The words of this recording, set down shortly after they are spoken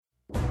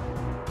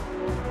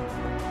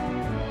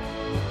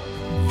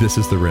This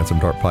is the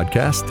Ransomed Heart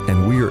Podcast,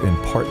 and we are in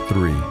part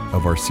 3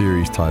 of our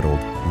series titled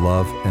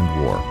Love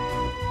and War.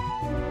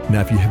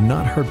 Now, if you have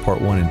not heard part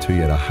 1 and 2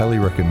 yet, I highly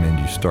recommend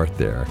you start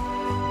there.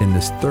 In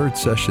this third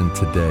session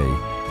today,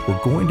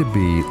 we're going to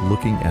be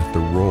looking at the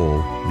role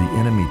the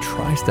enemy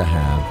tries to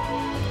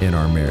have in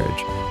our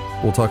marriage.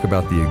 We'll talk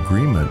about the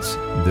agreements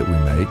that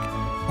we make,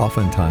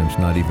 oftentimes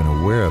not even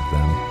aware of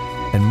them,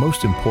 and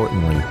most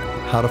importantly,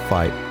 how to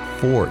fight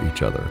for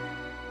each other.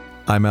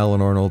 I'm Alan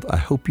Arnold. I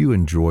hope you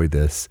enjoy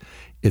this.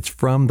 It's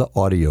from the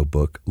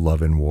audiobook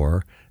Love and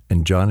War,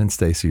 and John and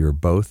Stasi are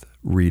both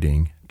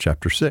reading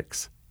chapter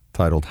 6,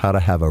 titled How to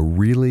Have a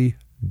Really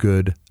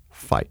Good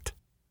Fight.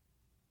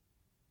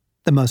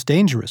 The most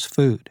dangerous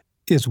food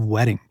is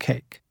wedding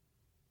cake.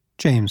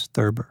 James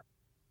Thurber.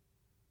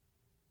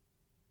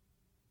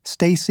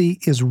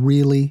 Stasi is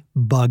really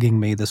bugging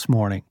me this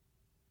morning.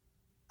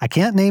 I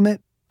can't name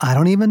it. I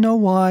don't even know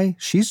why.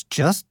 She's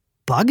just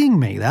bugging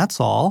me, that's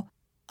all.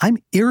 I'm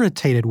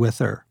irritated with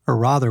her, or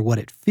rather what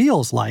it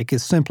feels like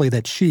is simply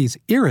that she's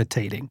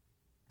irritating.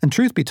 And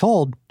truth be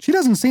told, she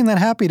doesn't seem that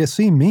happy to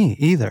see me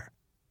either.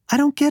 I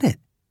don't get it.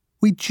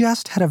 We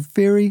just had a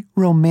very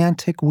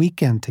romantic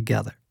weekend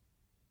together.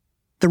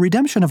 The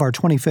redemption of our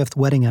 25th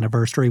wedding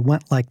anniversary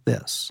went like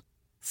this.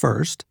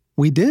 First,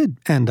 we did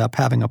end up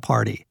having a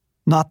party.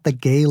 Not the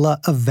gala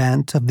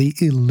event of the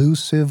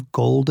elusive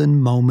golden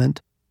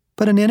moment,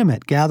 but an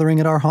intimate gathering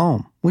at our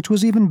home, which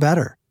was even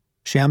better.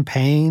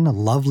 Champagne, a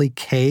lovely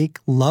cake,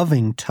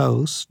 loving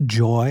toast,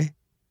 joy.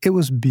 It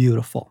was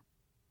beautiful.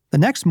 The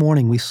next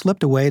morning, we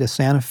slipped away to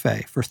Santa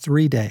Fe for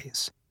 3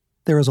 days.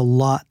 There is a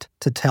lot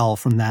to tell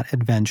from that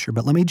adventure,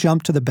 but let me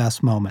jump to the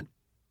best moment.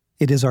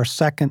 It is our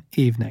second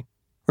evening.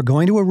 We're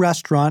going to a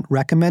restaurant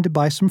recommended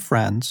by some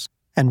friends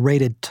and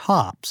rated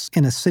tops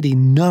in a city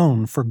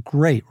known for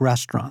great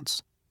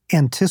restaurants.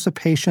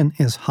 Anticipation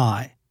is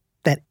high.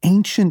 That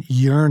ancient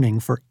yearning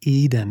for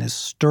Eden is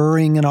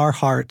stirring in our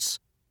hearts.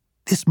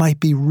 This might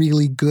be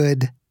really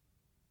good.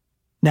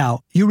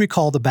 Now, you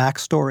recall the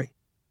backstory.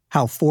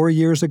 How 4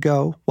 years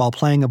ago, while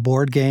playing a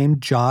board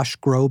game, Josh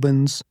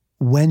Groban's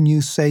When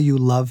You Say You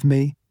Love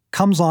Me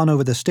comes on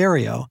over the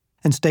stereo,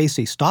 and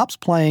Stasi stops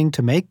playing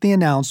to make the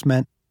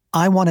announcement,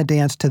 I want to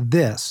dance to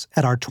this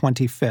at our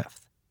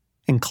 25th.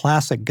 In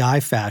classic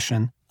guy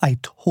fashion, I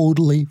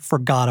totally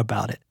forgot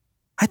about it.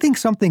 I think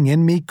something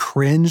in me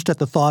cringed at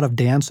the thought of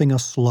dancing a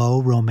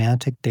slow,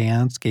 romantic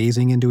dance,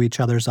 gazing into each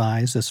other's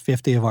eyes as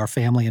 50 of our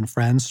family and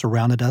friends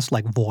surrounded us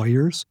like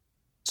voyeurs.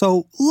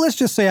 So let's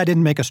just say I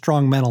didn't make a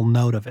strong mental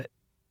note of it.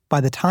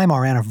 By the time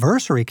our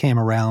anniversary came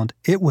around,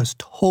 it was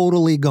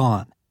totally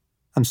gone.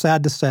 I'm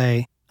sad to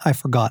say I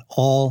forgot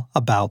all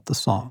about the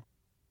song.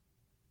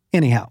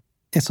 Anyhow,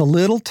 it's a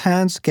little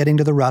tense getting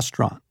to the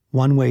restaurant.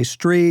 One-way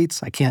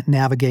streets, I can't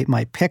navigate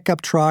my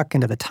pickup truck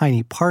into the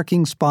tiny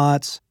parking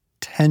spots.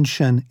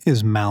 Tension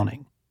is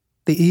mounting.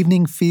 The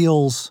evening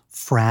feels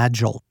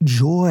fragile.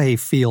 Joy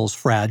feels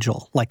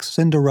fragile, like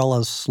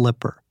Cinderella's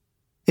slipper.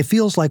 It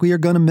feels like we are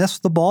going to miss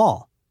the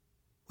ball.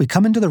 We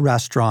come into the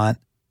restaurant,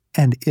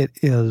 and it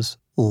is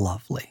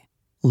lovely.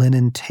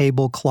 Linen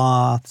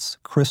tablecloths,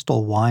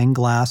 crystal wine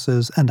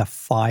glasses, and a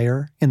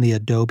fire in the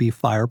adobe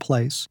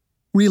fireplace.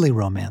 Really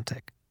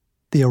romantic.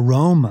 The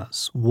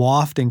aromas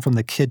wafting from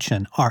the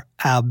kitchen are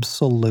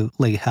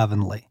absolutely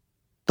heavenly.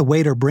 The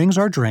waiter brings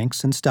our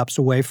drinks and steps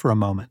away for a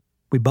moment.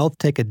 We both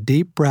take a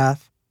deep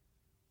breath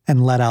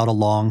and let out a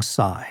long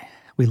sigh.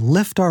 We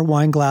lift our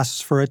wine glasses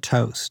for a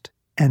toast,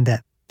 and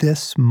at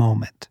this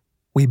moment,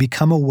 we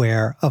become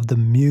aware of the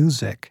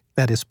music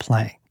that is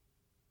playing.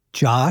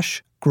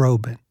 Josh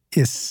Groban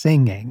is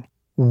singing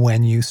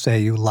When You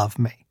Say You Love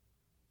Me.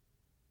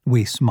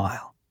 We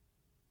smile.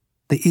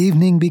 The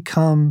evening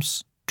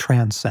becomes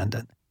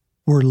transcendent.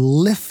 We're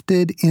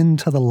lifted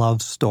into the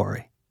love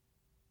story.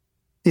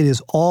 It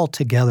is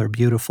altogether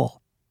beautiful.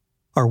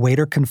 Our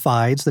waiter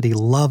confides that he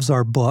loves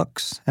our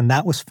books, and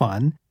that was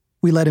fun.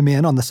 We let him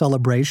in on the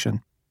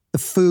celebration. The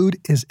food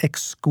is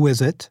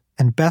exquisite,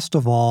 and best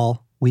of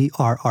all, we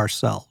are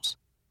ourselves.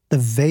 The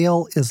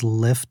veil is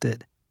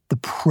lifted, the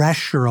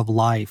pressure of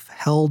life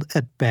held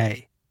at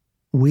bay.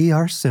 We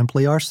are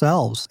simply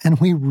ourselves,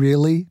 and we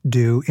really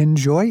do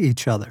enjoy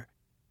each other.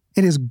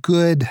 It is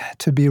good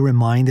to be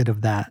reminded of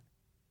that.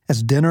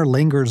 As dinner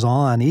lingers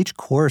on, each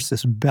course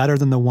is better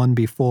than the one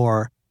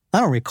before. I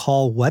don't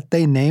recall what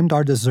they named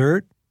our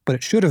dessert, but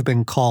it should have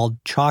been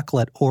called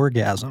chocolate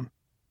orgasm.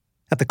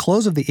 At the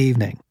close of the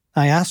evening,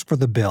 I ask for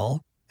the bill,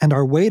 and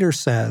our waiter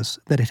says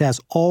that it has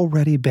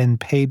already been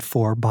paid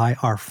for by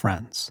our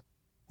friends.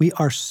 We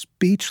are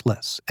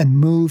speechless and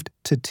moved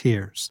to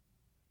tears.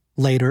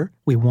 Later,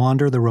 we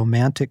wander the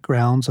romantic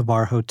grounds of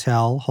our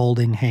hotel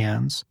holding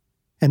hands,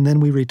 and then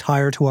we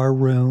retire to our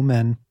room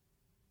and,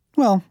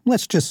 well,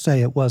 let's just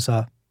say it was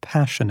a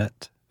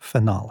passionate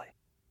finale.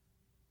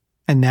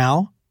 And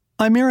now,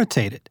 I'm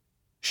irritated.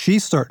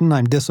 She's certain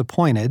I'm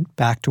disappointed,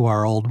 back to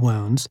our old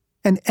wounds,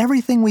 and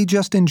everything we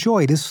just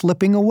enjoyed is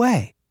slipping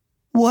away.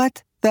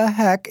 What the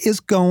heck is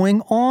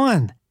going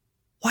on?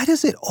 Why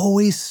does it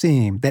always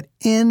seem that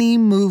any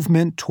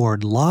movement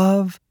toward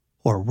love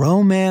or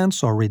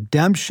romance or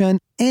redemption,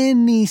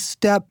 any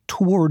step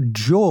toward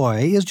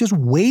joy is just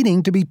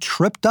waiting to be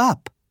tripped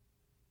up.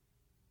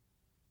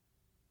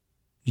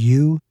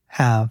 You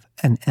have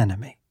an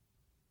enemy.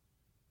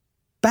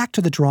 Back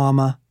to the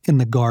drama in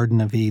the Garden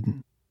of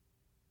Eden.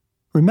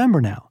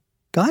 Remember now,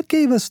 God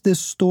gave us this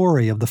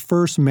story of the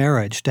first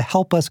marriage to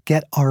help us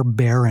get our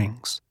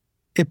bearings.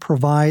 It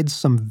provides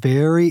some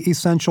very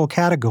essential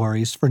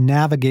categories for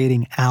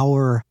navigating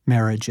our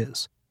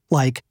marriages,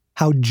 like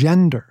how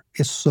gender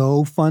is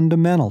so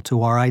fundamental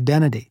to our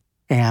identity,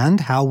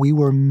 and how we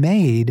were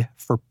made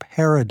for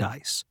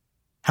paradise,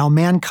 how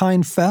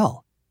mankind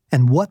fell,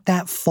 and what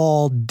that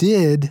fall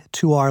did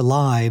to our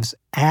lives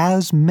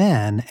as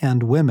men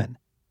and women.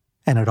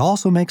 And it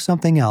also makes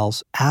something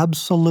else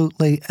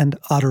absolutely and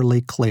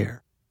utterly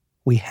clear.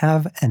 We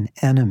have an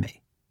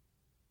enemy.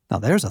 Now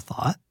there's a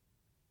thought.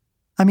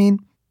 I mean,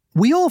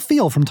 we all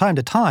feel from time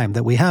to time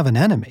that we have an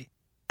enemy,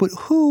 but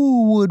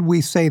who would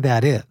we say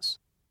that is?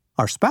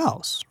 Our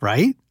spouse,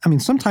 right? I mean,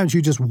 sometimes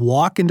you just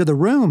walk into the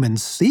room and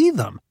see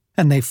them,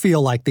 and they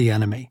feel like the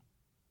enemy.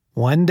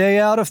 1 day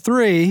out of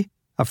 3,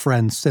 a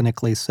friend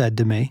cynically said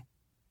to me.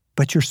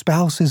 But your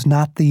spouse is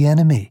not the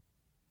enemy.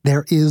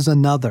 There is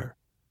another.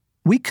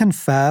 We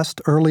confessed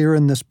earlier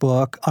in this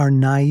book our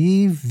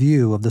naive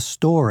view of the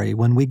story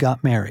when we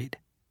got married.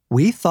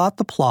 We thought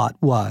the plot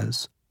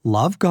was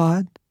love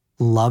God,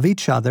 love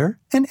each other,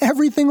 and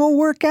everything will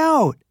work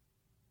out.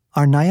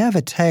 Our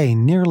naivete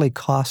nearly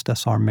cost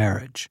us our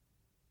marriage.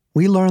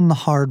 We learned the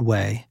hard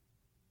way.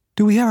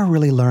 Do we ever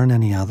really learn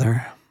any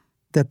other?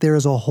 That there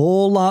is a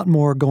whole lot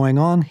more going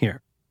on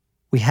here.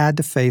 We had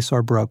to face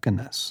our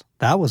brokenness.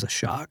 That was a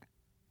shock.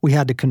 We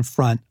had to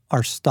confront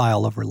our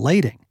style of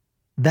relating.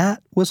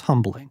 That was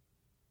humbling.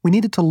 We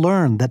needed to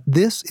learn that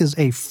this is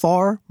a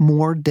far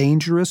more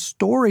dangerous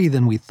story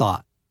than we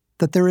thought,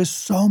 that there is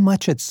so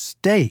much at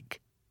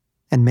stake.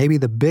 And maybe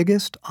the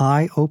biggest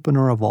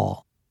eye-opener of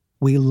all,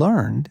 we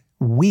learned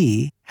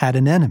we had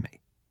an enemy.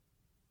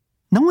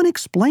 No one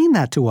explained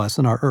that to us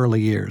in our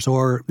early years,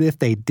 or if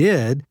they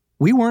did,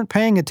 we weren't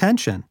paying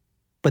attention.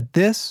 But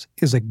this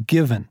is a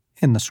given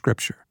in the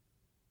Scripture.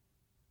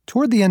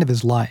 Toward the end of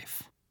his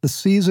life, the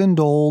seasoned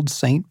old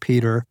St.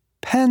 Peter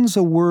pens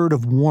a word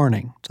of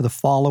warning to the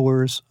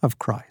followers of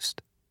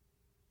Christ.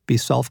 Be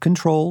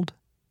self-controlled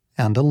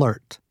and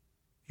alert.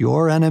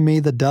 Your enemy,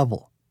 the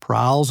devil,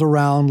 prowls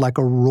around like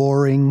a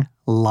roaring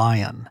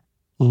lion,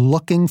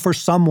 looking for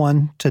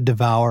someone to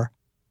devour.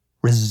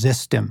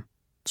 Resist him,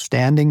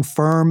 standing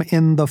firm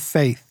in the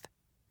faith,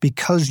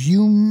 because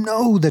you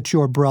know that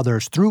your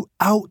brothers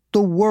throughout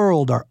the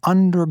world are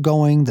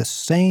undergoing the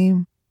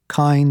same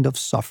kind of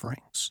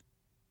sufferings.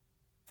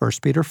 1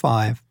 Peter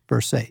 5,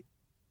 verse 8.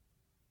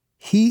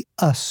 He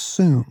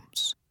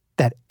assumes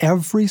that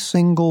every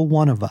single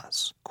one of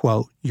us,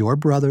 quote, your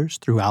brothers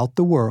throughout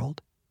the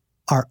world,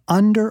 are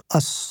under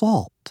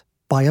assault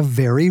by a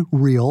very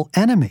real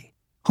enemy,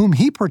 whom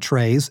he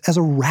portrays as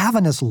a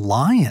ravenous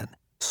lion,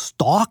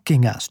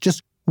 stalking us,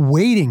 just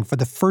waiting for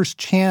the first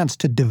chance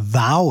to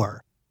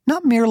devour,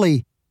 not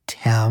merely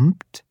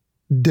tempt,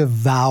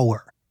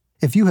 devour.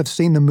 If you have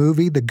seen the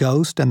movie The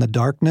Ghost and the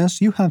Darkness,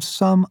 you have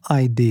some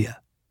idea.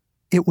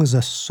 It was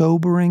a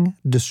sobering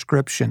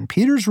description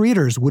Peter's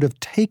readers would have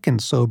taken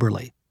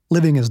soberly,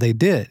 living as they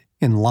did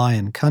in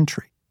lion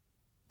country.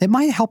 It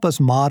might help us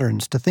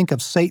moderns to think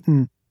of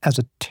Satan as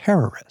a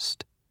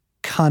terrorist,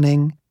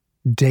 cunning,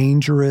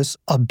 dangerous,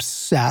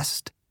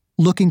 obsessed,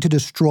 looking to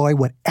destroy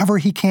whatever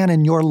he can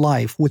in your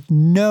life with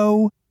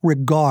no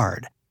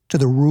regard to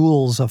the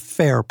rules of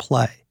fair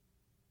play.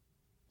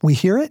 We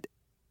hear it,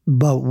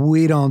 but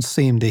we don't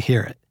seem to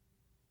hear it.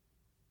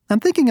 I'm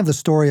thinking of the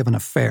story of an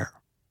affair.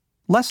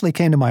 Leslie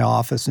came to my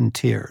office in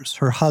tears.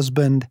 Her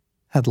husband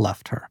had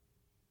left her.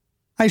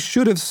 I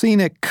should have seen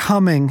it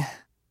coming.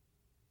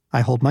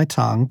 I hold my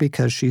tongue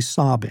because she's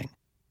sobbing,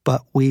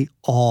 but we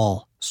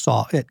all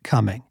saw it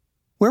coming.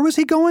 Where was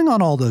he going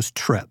on all those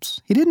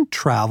trips? He didn't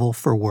travel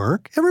for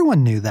work.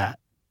 Everyone knew that.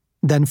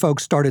 Then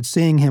folks started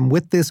seeing him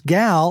with this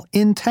gal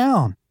in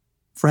town.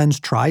 Friends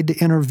tried to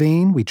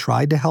intervene. We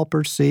tried to help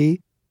her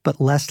see,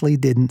 but Leslie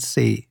didn't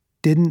see,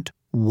 didn't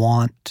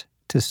want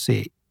to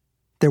see.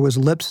 There was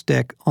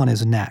lipstick on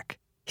his neck.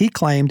 He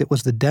claimed it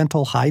was the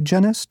dental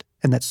hygienist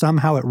and that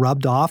somehow it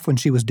rubbed off when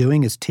she was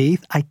doing his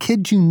teeth. I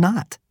kid you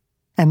not.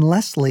 And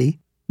Leslie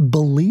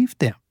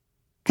believed him.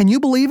 Can you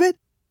believe it?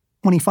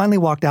 When he finally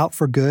walked out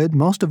for good,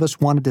 most of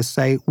us wanted to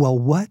say, well,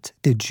 what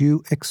did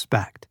you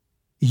expect?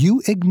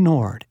 You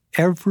ignored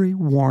every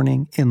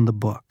warning in the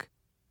book.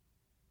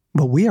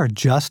 But we are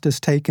just as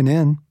taken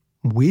in.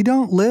 We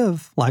don't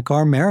live like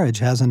our marriage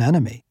has an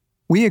enemy.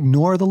 We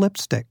ignore the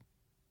lipstick.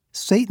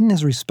 Satan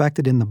is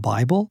respected in the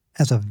Bible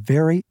as a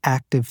very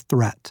active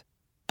threat,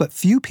 but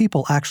few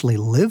people actually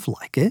live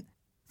like it.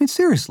 I mean,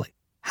 seriously,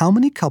 how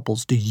many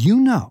couples do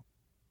you know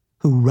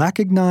who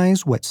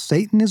recognize what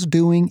Satan is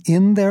doing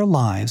in their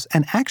lives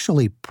and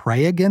actually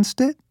pray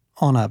against it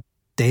on a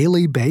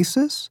daily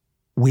basis,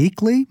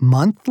 weekly,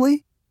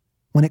 monthly?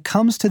 When it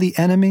comes to the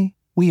enemy,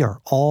 we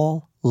are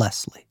all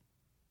Leslie.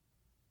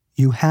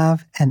 You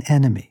have an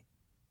enemy,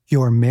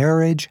 Your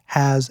marriage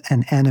has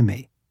an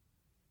enemy.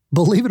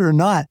 Believe it or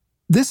not,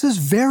 this is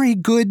very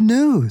good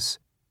news,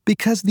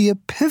 because the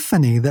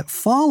epiphany that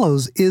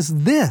follows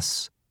is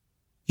this: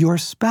 your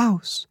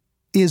spouse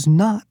is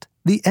not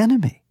the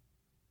enemy.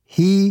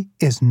 He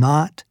is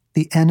not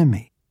the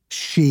enemy.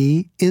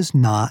 She is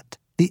not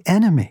the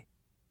enemy.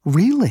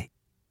 Really?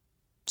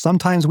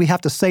 Sometimes we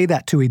have to say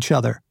that to each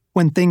other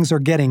when things are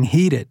getting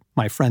heated,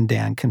 my friend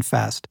Dan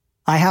confessed.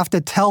 I have to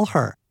tell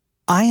her,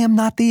 I am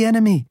not the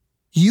enemy.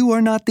 You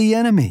are not the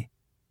enemy,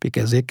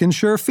 because it can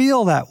sure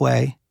feel that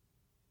way.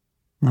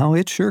 No,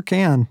 it sure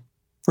can.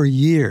 For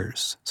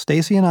years,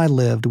 Stasi and I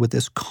lived with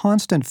this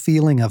constant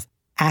feeling of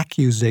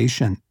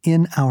accusation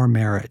in our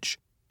marriage.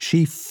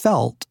 She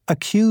felt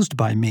accused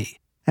by me,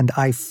 and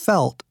I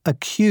felt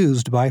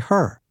accused by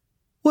her.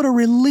 What a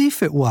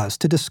relief it was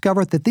to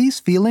discover that these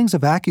feelings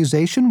of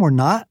accusation were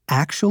not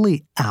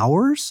actually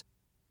ours.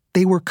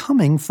 They were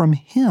coming from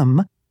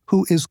him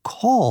who is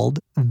called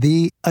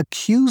the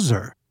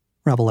accuser,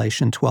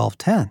 Revelation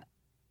 12:10.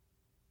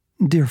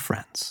 Dear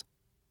friends,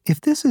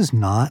 if this is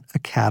not a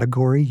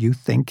category you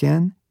think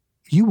in,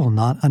 you will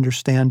not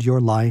understand your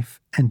life,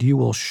 and you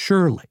will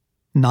surely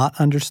not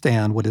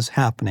understand what is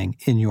happening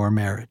in your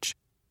marriage.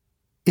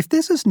 If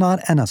this is not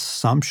an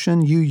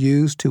assumption you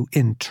use to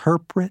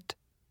interpret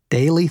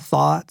daily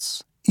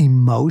thoughts,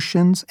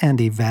 emotions, and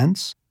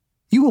events,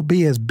 you will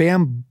be as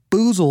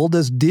bamboozled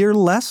as dear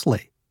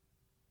Leslie.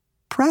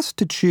 Press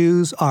to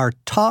choose our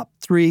top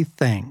 3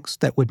 things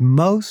that would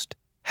most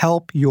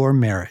help your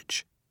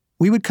marriage.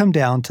 We would come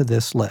down to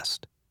this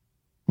list.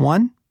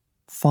 1,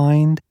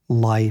 find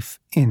life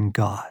in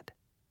God.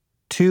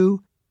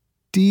 2,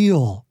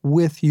 deal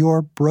with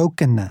your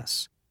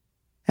brokenness.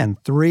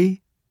 And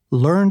 3,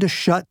 learn to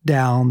shut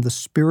down the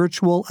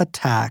spiritual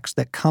attacks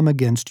that come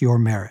against your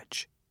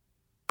marriage.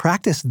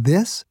 Practice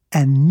this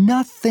and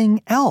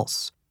nothing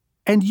else,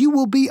 and you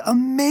will be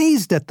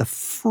amazed at the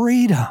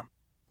freedom,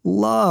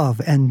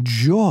 love, and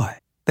joy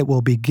that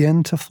will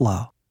begin to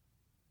flow.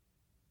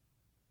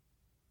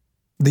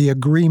 The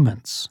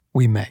agreements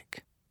we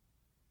make.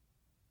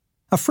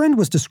 A friend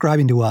was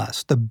describing to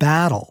us the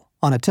battle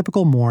on a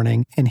typical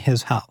morning in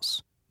his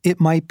house. It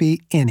might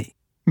be any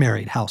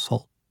married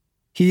household.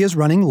 He is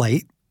running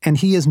late, and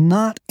he is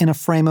not in a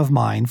frame of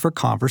mind for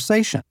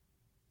conversation.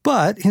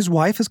 But his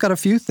wife has got a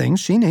few things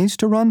she needs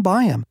to run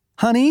by him.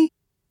 Honey,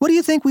 what do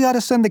you think we ought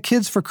to send the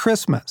kids for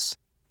Christmas?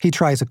 He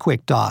tries a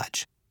quick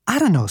dodge. I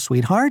don't know,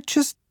 sweetheart.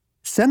 Just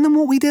send them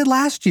what we did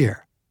last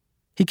year.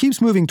 He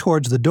keeps moving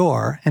towards the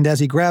door, and as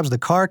he grabs the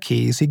car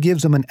keys, he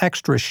gives them an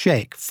extra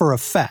shake for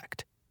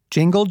effect.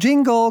 Jingle,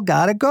 jingle,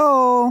 gotta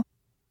go.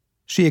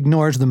 She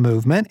ignores the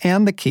movement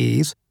and the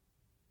keys.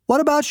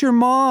 What about your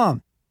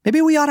mom?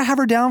 Maybe we ought to have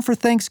her down for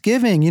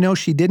Thanksgiving. You know,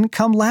 she didn't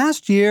come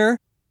last year.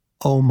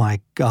 Oh my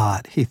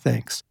God, he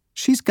thinks.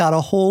 She's got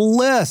a whole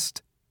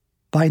list.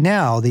 By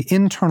now, the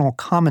internal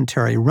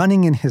commentary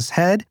running in his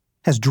head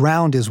has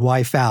drowned his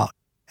wife out.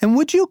 And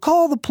would you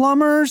call the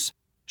plumbers?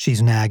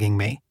 She's nagging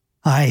me.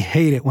 I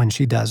hate it when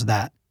she does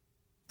that.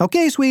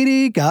 Okay,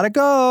 sweetie, gotta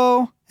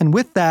go. And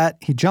with that,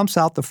 he jumps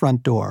out the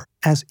front door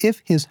as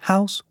if his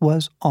house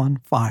was on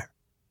fire.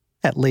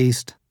 At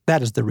least,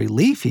 that is the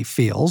relief he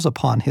feels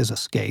upon his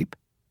escape.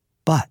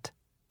 But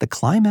the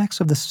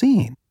climax of the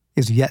scene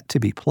is yet to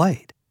be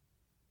played.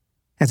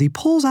 As he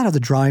pulls out of the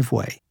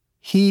driveway,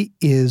 he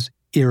is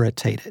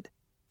irritated.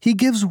 He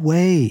gives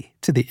way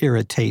to the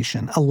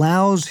irritation,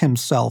 allows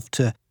himself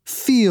to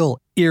feel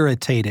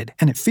irritated,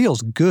 and it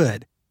feels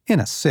good in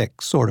a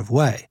sick sort of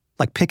way,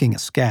 like picking a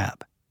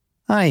scab.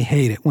 I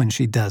hate it when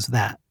she does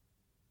that.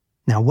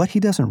 Now, what he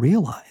doesn't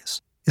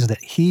realize is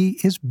that he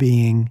is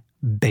being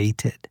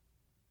baited.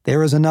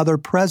 There is another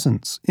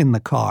presence in the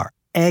car,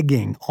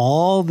 egging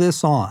all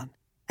this on,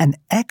 an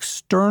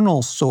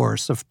external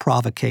source of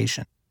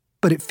provocation.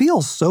 But it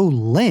feels so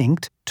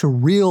linked to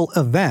real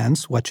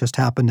events, what just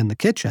happened in the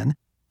kitchen,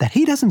 that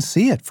he doesn't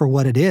see it for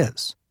what it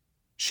is.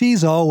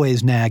 She's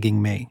always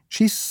nagging me.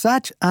 She's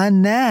such a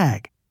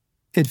nag.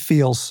 It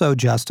feels so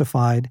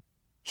justified.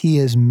 He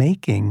is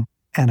making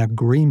an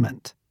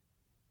agreement.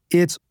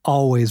 It's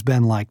always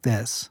been like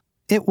this.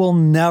 It will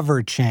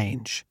never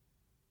change.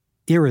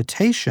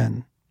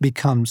 Irritation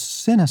becomes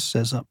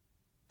cynicism.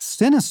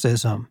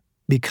 Cynicism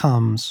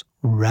becomes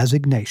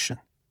resignation.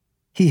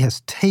 He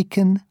has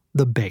taken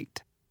the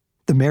bait.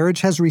 The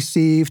marriage has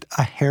received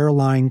a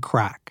hairline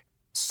crack.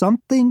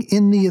 Something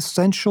in the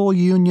essential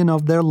union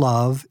of their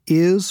love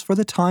is, for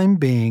the time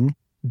being,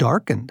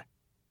 darkened.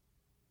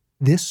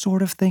 This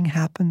sort of thing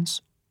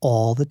happens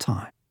all the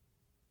time.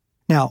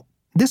 Now,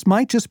 this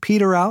might just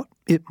peter out.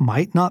 It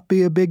might not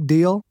be a big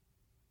deal.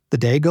 The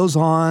day goes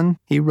on,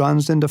 he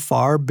runs into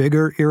far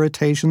bigger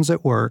irritations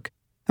at work,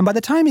 and by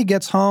the time he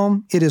gets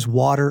home, it is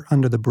water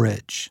under the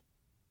bridge.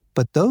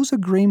 But those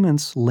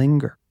agreements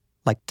linger,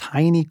 like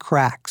tiny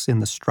cracks in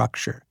the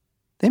structure.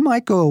 They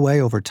might go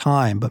away over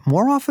time, but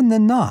more often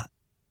than not,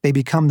 they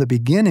become the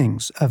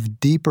beginnings of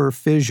deeper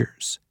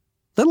fissures.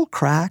 Little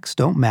cracks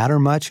don't matter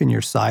much in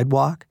your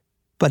sidewalk,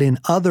 but in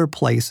other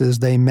places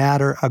they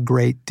matter a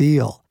great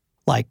deal,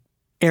 like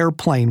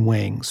airplane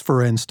wings,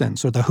 for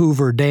instance, or the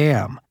Hoover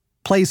Dam,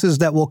 places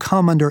that will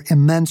come under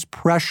immense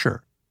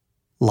pressure,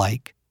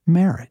 like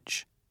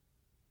marriage.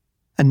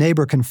 A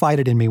neighbor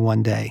confided in me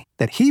one day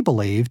that he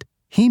believed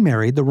he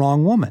married the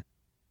wrong woman.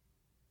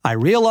 I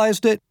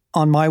realized it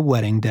on my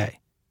wedding day.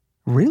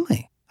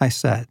 Really? I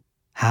said.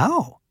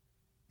 How?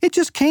 It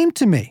just came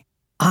to me.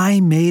 I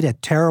made a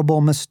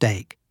terrible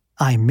mistake.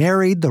 I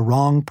married the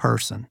wrong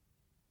person.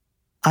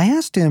 I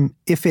asked him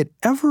if it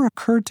ever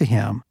occurred to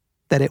him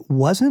that it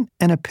wasn't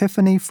an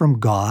epiphany from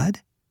God,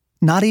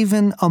 not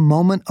even a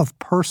moment of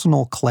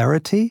personal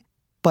clarity,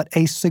 but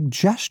a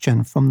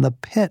suggestion from the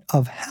pit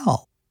of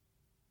hell.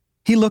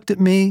 He looked at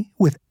me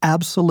with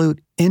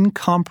absolute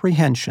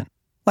incomprehension,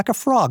 like a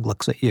frog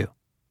looks at you.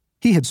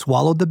 He had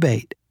swallowed the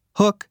bait,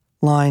 hook,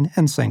 line,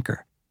 and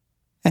sinker,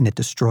 and it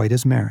destroyed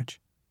his marriage.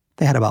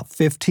 They had about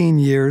 15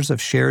 years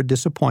of shared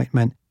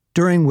disappointment,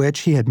 during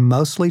which he had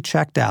mostly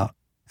checked out.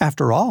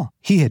 After all,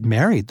 he had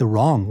married the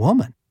wrong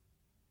woman.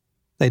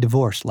 They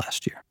divorced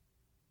last year.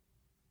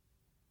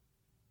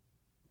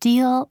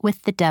 Deal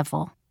with the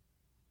devil.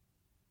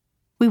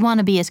 We want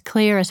to be as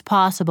clear as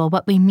possible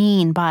what we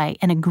mean by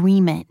an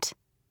agreement.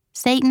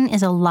 Satan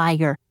is a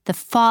liar, the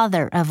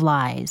father of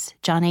lies,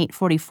 John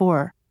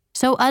 8:44.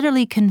 So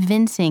utterly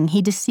convincing,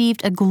 he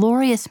deceived a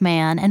glorious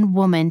man and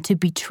woman to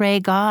betray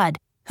God,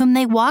 whom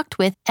they walked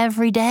with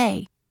every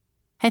day.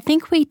 I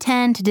think we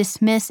tend to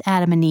dismiss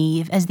Adam and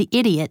Eve as the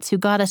idiots who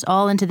got us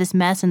all into this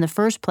mess in the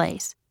first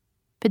place.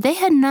 But they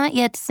had not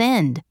yet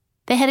sinned.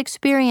 They had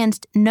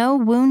experienced no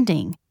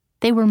wounding.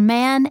 They were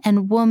man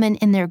and woman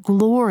in their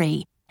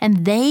glory,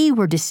 and they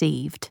were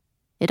deceived.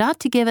 It ought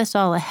to give us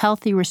all a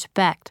healthy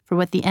respect for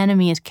what the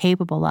enemy is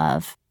capable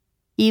of.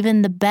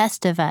 Even the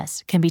best of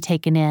us can be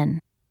taken in.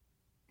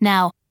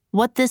 Now,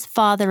 what this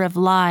father of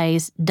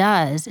lies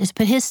does is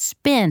put his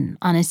spin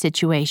on a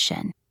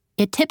situation.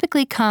 It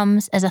typically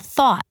comes as a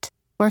thought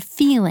or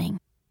feeling.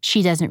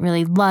 She doesn't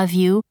really love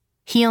you.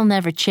 He'll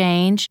never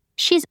change.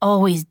 She's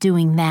always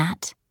doing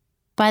that.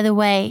 By the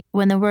way,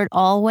 when the word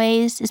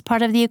always is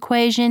part of the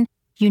equation,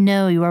 you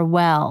know you are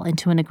well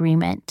into an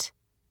agreement.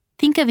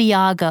 Think of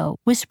Iago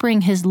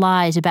whispering his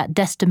lies about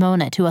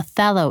Desdemona to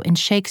Othello in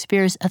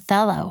Shakespeare's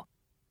Othello.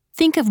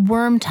 Think of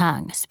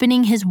Wormtongue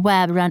spinning his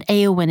web around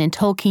Éowyn in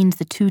Tolkien's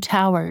The Two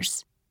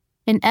Towers.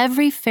 In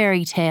every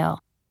fairy tale,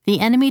 the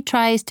enemy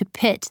tries to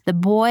pit the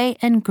boy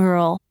and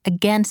girl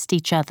against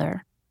each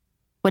other.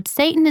 What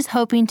Satan is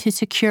hoping to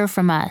secure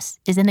from us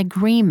is an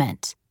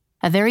agreement,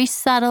 a very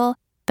subtle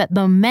but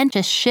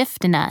momentous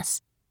shift in us,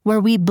 where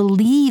we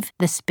believe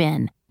the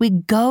spin, we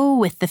go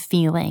with the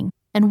feeling,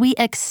 and we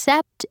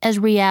accept as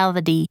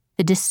reality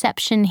the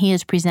deception he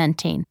is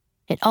presenting.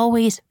 It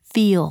always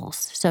feels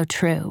so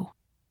true.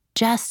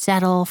 Just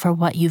settle for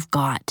what you've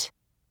got.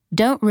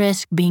 Don't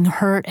risk being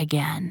hurt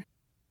again.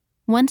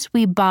 Once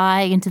we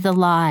buy into the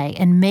lie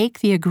and make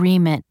the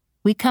agreement,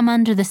 we come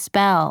under the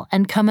spell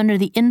and come under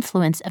the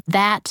influence of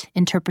that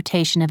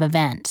interpretation of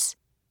events.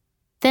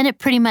 Then it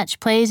pretty much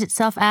plays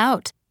itself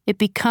out. It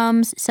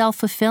becomes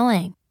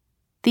self-fulfilling.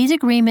 These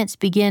agreements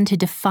begin to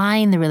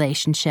define the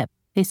relationship.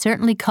 They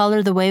certainly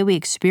color the way we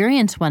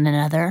experience one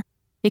another.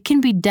 It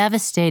can be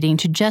devastating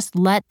to just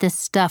let this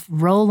stuff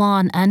roll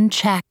on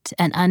unchecked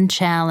and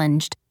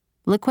unchallenged.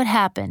 Look what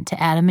happened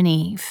to Adam and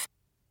Eve.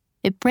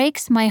 It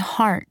breaks my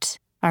heart,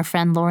 our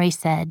friend Lori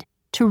said,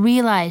 to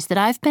realize that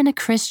I've been a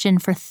Christian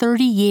for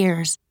 30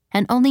 years,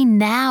 and only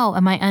now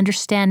am I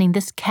understanding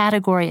this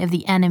category of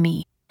the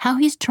enemy, how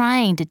he's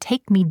trying to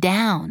take me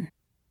down.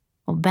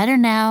 Well, better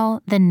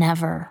now than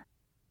never.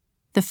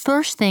 The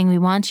first thing we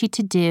want you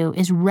to do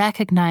is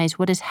recognize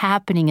what is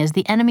happening as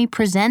the enemy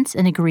presents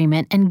an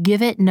agreement and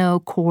give it no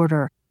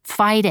quarter.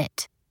 Fight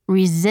it,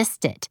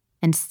 resist it,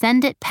 and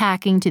send it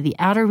packing to the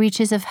outer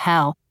reaches of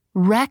hell.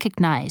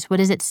 Recognize what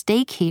is at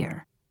stake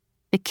here.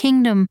 The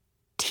kingdom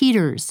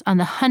teeters on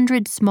the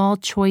 100 small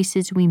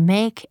choices we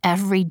make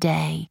every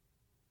day.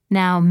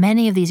 Now,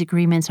 many of these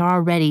agreements are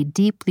already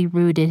deeply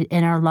rooted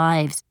in our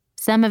lives.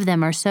 Some of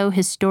them are so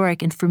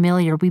historic and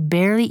familiar we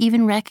barely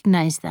even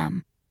recognize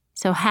them.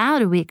 So how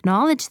do we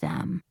acknowledge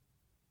them?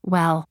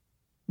 Well,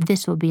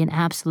 this will be an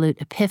absolute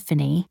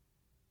epiphany.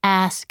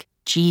 Ask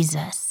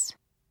Jesus.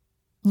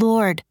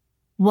 Lord,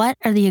 what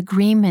are the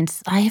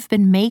agreements I have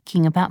been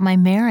making about my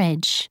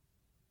marriage?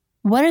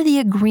 What are the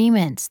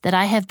agreements that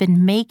I have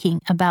been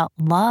making about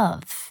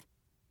love?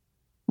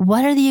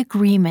 What are the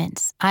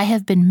agreements I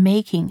have been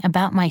making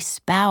about my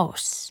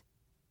spouse?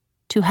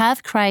 To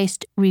have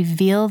Christ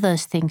reveal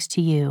those things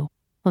to you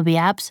will be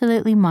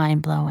absolutely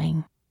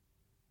mind-blowing.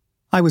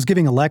 I was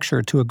giving a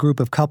lecture to a group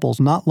of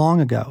couples not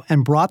long ago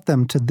and brought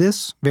them to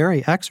this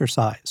very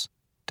exercise,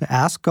 to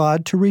ask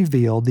God to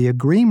reveal the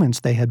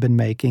agreements they had been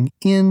making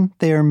in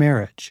their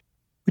marriage.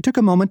 We took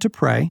a moment to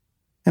pray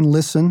and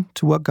listen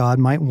to what God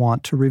might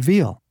want to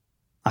reveal.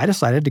 I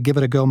decided to give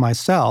it a go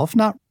myself,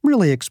 not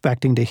really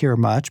expecting to hear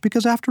much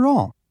because, after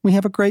all, we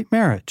have a great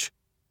marriage.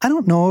 I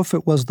don't know if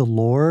it was the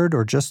Lord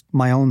or just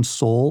my own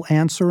soul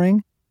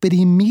answering, but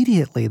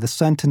immediately the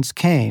sentence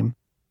came,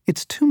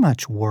 "It's too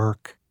much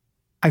work."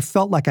 I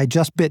felt like I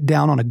just bit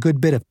down on a good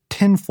bit of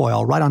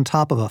tinfoil right on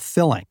top of a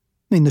filling.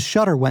 The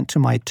shutter went to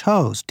my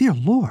toes. Dear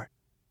Lord,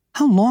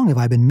 how long have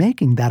I been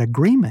making that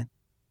agreement?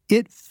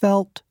 It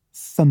felt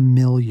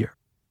familiar.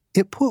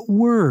 It put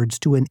words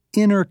to an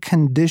inner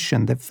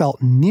condition that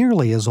felt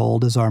nearly as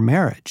old as our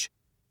marriage.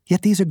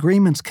 Yet these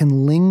agreements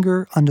can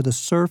linger under the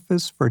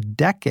surface for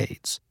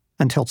decades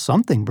until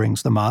something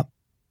brings them up.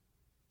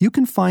 You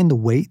can find the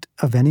weight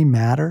of any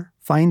matter,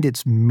 find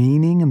its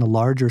meaning in the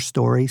larger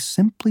story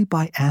simply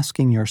by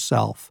asking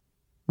yourself,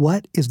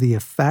 what is the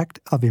effect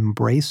of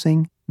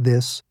embracing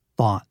this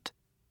thought?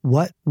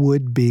 What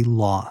would be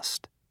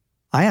lost?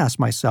 I asked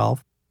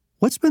myself,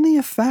 what's been the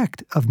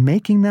effect of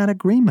making that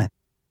agreement?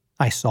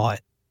 I saw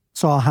it.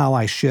 Saw how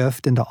I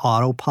shift into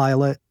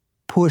autopilot,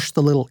 push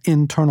the little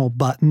internal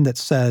button that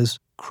says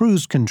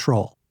cruise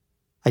control.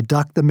 I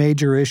duck the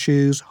major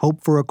issues,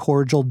 hope for a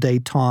cordial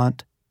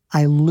détente.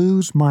 I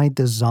lose my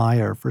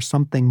desire for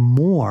something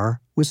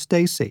more with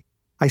Stasi.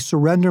 I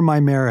surrender my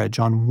marriage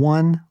on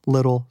one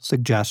little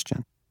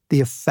suggestion. The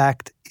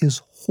effect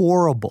is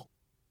horrible.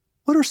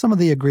 What are some of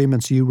the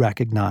agreements you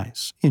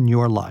recognize in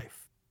your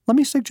life? Let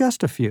me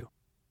suggest a few.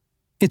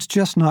 It's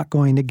just not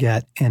going to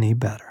get any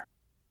better.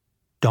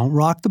 Don't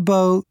rock the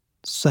boat.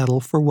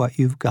 Settle for what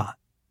you've got.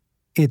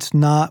 It's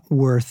not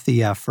worth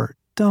the effort.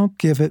 Don't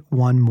give it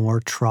one more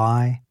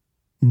try.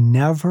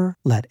 Never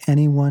let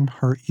anyone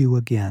hurt you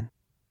again.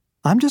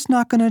 I'm just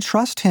not going to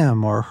trust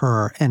him or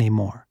her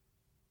anymore.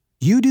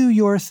 You do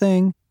your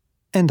thing,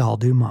 and I'll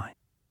do mine.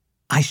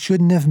 I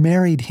shouldn't have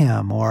married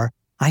him, or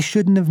I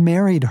shouldn't have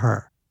married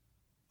her.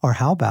 Or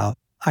how about,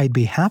 I'd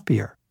be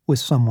happier with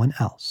someone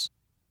else.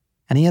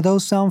 Any of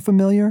those sound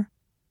familiar?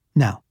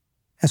 Now,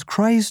 as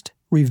Christ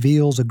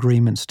reveals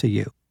agreements to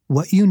you,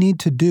 what you need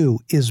to do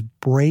is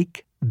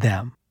break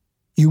them.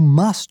 You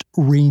must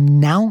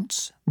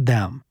renounce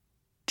them.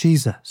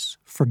 Jesus,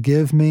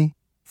 forgive me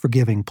for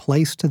giving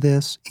place to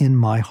this in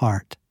my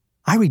heart.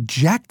 I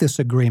reject this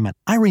agreement.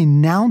 I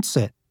renounce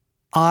it.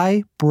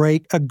 I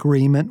break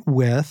agreement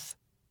with,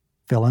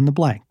 fill in the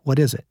blank. What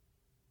is it?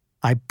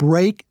 I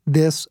break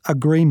this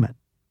agreement,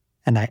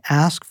 and I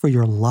ask for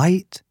your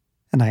light,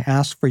 and I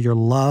ask for your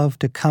love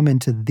to come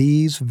into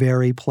these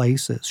very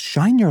places.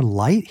 Shine your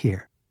light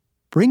here.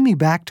 Bring me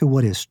back to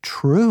what is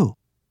true.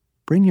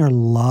 Bring your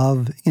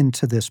love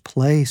into this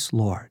place,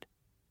 Lord.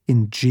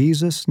 In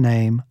Jesus'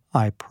 name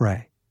I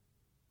pray.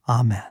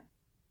 Amen.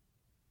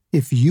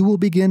 If you will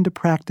begin to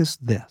practice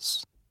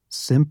this,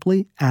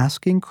 simply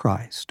asking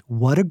Christ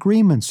what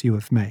agreements you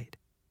have made,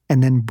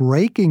 and then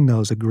breaking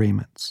those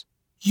agreements,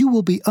 you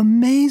will be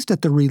amazed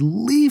at the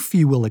relief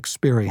you will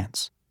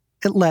experience.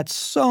 It lets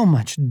so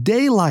much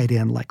daylight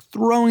in, like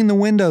throwing the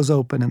windows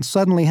open and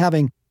suddenly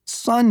having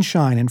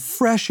sunshine and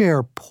fresh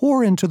air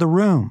pour into the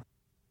room.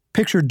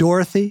 Picture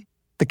Dorothy,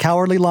 the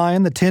Cowardly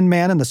Lion, the Tin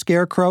Man, and the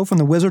Scarecrow from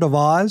The Wizard of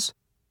Oz.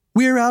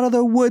 We're out of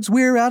the woods,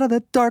 we're out of the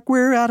dark,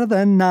 we're out of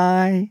the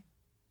night.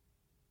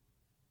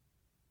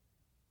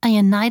 A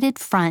united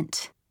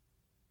front.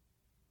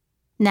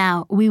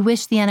 Now, we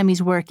wish the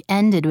enemy's work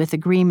ended with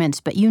agreements,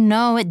 but you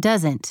know it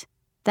doesn't.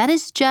 That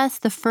is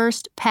just the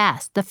first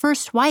pass, the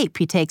first swipe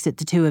he takes at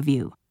the two of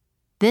you.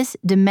 This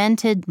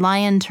demented,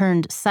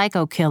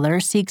 lion-turned-psycho killer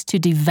seeks to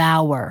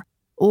devour,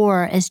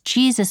 or, as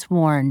Jesus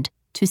warned,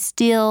 to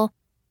steal,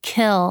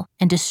 kill,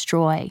 and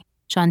destroy.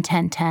 John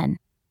 10:10.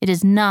 It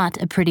is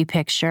not a pretty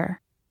picture.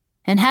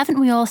 And haven't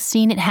we all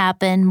seen it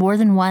happen more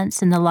than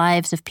once in the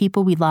lives of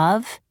people we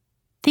love?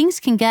 Things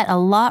can get a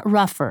lot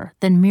rougher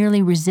than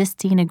merely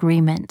resisting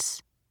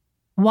agreements.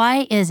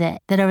 Why is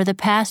it that over the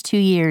past 2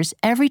 years,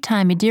 every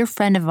time a dear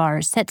friend of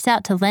ours sets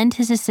out to lend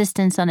his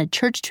assistance on a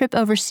church trip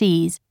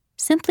overseas,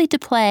 simply to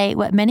play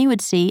what many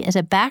would see as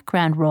a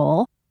background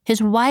role,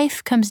 his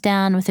wife comes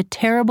down with a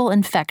terrible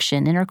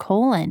infection in her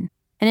colon,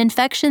 an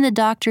infection the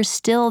doctors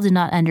still do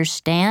not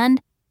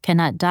understand,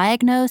 cannot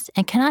diagnose,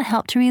 and cannot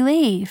help to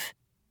relieve?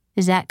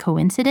 Is that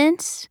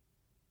coincidence?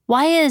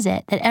 Why is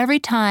it that every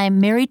time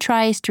Mary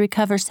tries to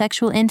recover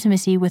sexual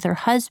intimacy with her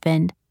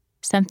husband,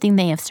 something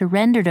they have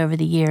surrendered over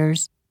the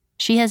years,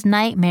 she has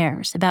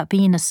nightmares about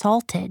being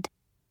assaulted?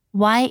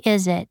 Why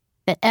is it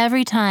that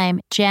every time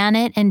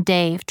Janet and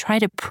Dave try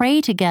to pray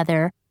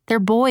together, their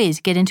boys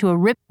get into a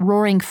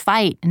rip-roaring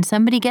fight and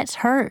somebody gets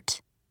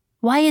hurt?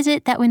 Why is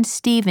it that when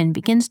Stephen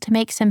begins to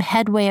make some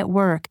headway at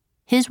work,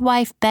 his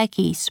wife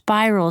Becky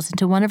spirals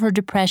into one of her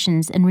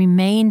depressions and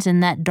remains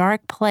in that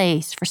dark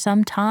place for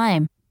some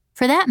time?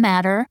 For that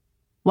matter,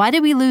 why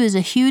did we lose a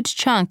huge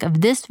chunk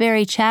of this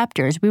very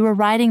chapter as we were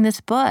writing this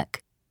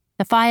book?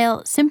 The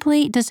file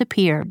simply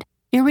disappeared,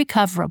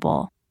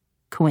 irrecoverable.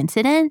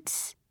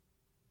 Coincidence?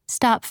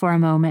 Stop for a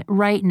moment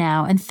right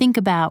now and think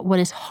about what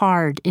is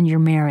hard in your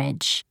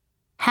marriage.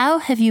 How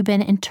have you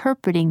been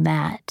interpreting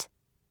that?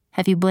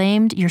 Have you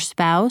blamed your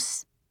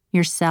spouse,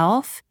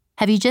 yourself?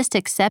 Have you just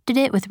accepted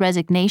it with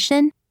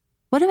resignation?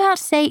 What about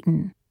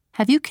Satan?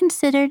 Have you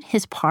considered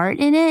his part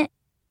in it?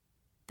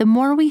 The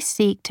more we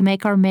seek to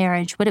make our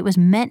marriage what it was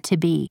meant to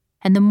be,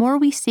 and the more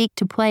we seek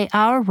to play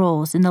our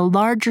roles in the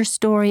larger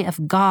story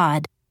of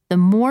God, the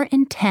more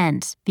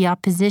intense the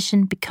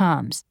opposition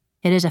becomes.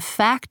 It is a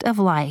fact of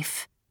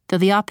life. though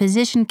the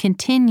opposition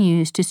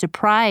continues to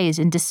surprise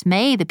and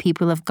dismay the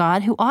people of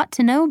God who ought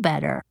to know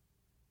better.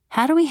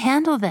 How do we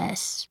handle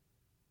this?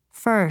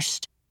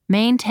 First,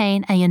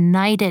 maintain a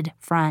united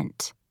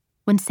front.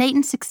 When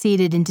Satan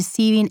succeeded in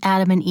deceiving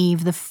Adam and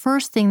Eve, the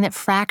first thing that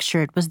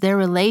fractured was their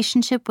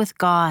relationship with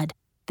God.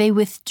 They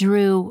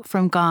withdrew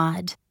from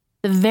God.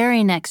 The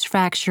very next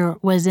fracture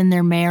was in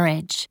their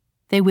marriage.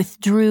 They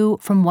withdrew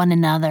from one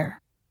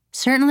another.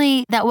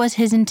 Certainly, that was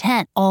his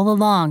intent all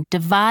along,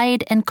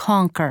 divide and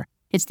conquer.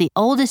 It's the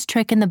oldest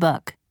trick in the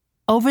book.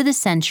 Over the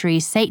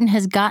centuries, Satan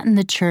has gotten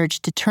the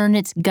church to turn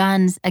its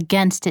guns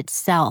against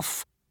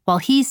itself, while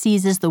he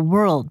seizes the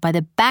world by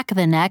the back of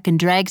the neck and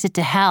drags it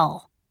to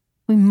hell.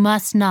 We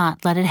must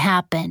not let it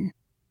happen.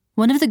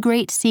 One of the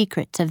great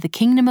secrets of the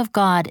kingdom of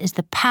God is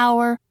the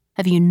power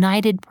of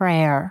united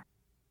prayer.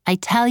 I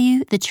tell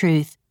you the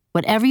truth,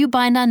 whatever you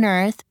bind on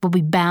earth will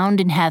be bound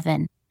in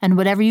heaven, and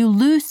whatever you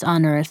loose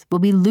on earth will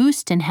be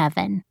loosed in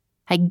heaven.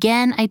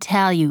 Again, I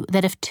tell you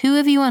that if two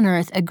of you on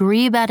earth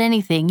agree about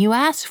anything you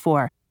ask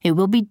for, it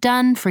will be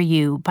done for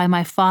you by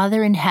my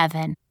Father in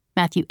heaven.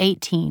 Matthew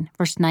 18,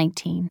 verse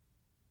 19.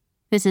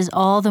 This is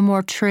all the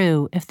more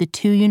true if the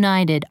two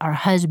united are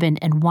husband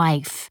and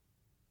wife.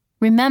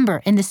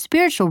 Remember, in the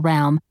spiritual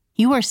realm,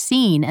 you are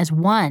seen as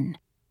one.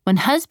 When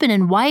husband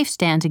and wife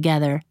stand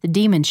together, the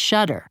demons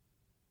shudder.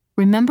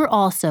 Remember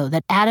also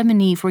that Adam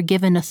and Eve were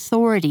given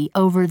authority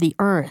over the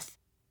earth,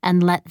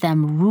 and let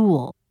them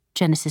rule.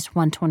 Genesis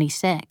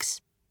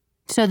 1:26.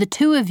 So the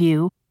two of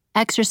you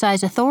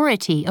exercise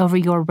authority over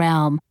your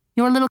realm,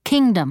 your little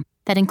kingdom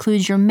that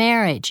includes your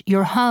marriage,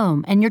 your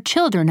home, and your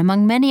children,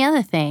 among many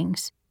other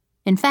things.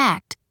 In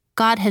fact,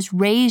 God has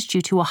raised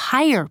you to a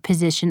higher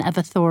position of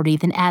authority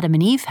than Adam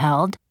and Eve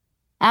held.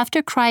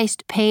 After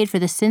Christ paid for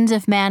the sins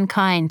of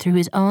mankind through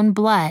his own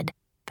blood,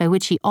 by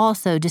which he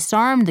also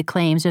disarmed the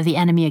claims of the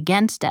enemy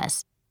against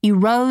us, he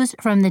rose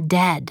from the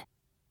dead.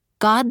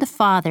 God the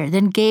Father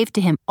then gave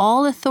to him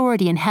all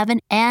authority in heaven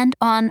and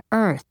on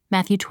earth,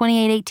 Matthew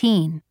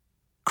 28:18.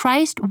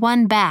 Christ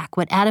won back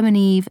what Adam and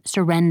Eve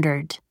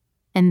surrendered.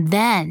 And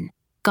then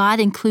God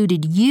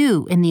included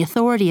you in the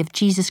authority of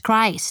Jesus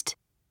Christ.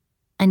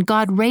 And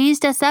God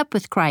raised us up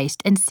with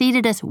Christ and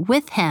seated us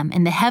with him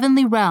in the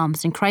heavenly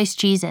realms in Christ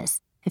Jesus,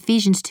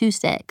 Ephesians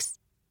 2:6.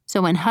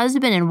 So when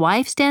husband and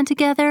wife stand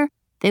together,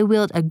 they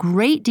wield a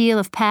great deal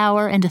of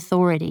power and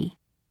authority.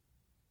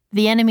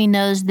 The enemy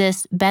knows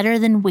this better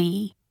than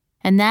we,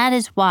 and that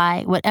is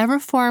why, whatever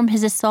form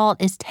his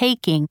assault is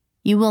taking,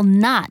 you will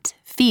not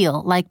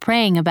feel like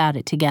praying about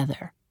it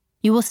together.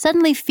 You will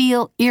suddenly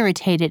feel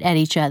irritated at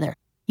each other.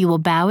 You will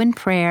bow in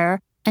prayer,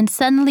 and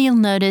suddenly you'll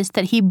notice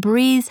that he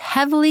breathes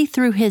heavily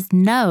through his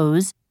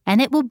nose,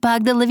 and it will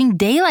bug the living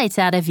daylights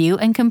out of you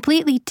and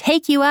completely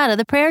take you out of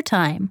the prayer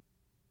time.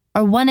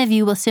 Or one of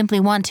you will simply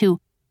want to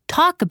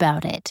talk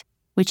about it,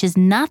 which is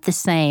not the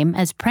same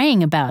as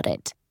praying about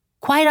it.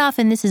 Quite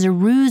often, this is a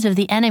ruse of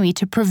the enemy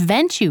to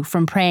prevent you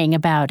from praying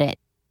about it.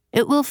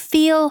 It will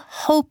feel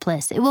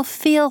hopeless. It will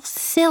feel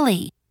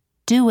silly.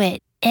 Do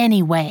it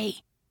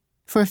anyway.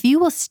 For if you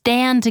will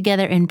stand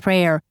together in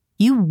prayer,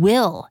 you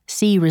will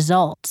see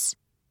results.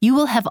 You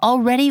will have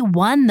already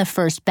won the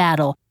first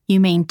battle.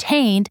 You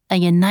maintained a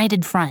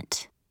united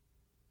front.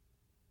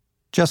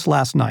 Just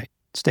last night,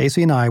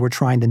 Stasi and I were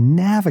trying to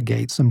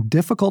navigate some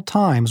difficult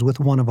times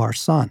with one of our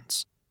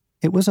sons.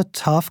 It was a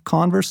tough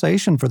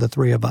conversation for the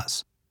three of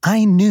us.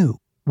 I knew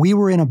we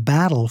were in a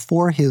battle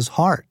for his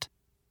heart.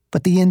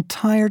 But the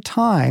entire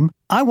time,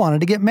 I wanted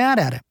to get mad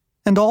at him,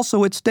 and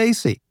also at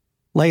Stasi.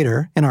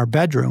 Later, in our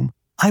bedroom,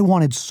 I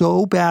wanted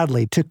so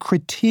badly to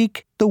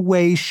critique the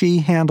way she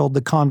handled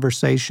the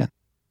conversation.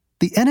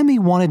 The enemy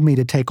wanted me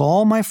to take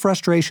all my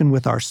frustration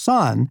with our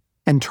son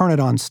and turn it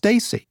on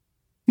Stasi.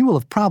 You will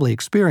have probably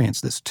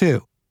experienced this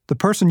too. The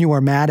person you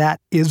are mad at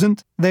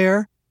isn't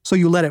there, so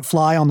you let it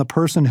fly on the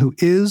person who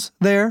is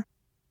there.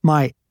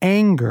 My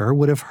anger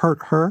would have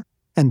hurt her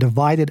and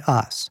divided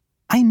us.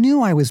 I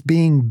knew I was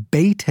being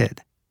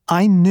baited.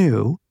 I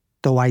knew,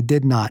 though I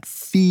did not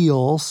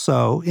feel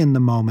so in the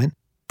moment,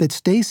 that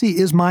Stasi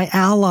is my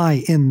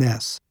ally in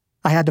this.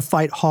 I had to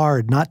fight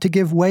hard not to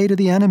give way to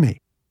the enemy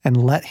and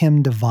let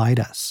him divide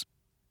us.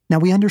 Now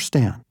we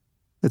understand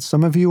that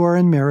some of you are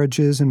in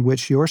marriages in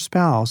which your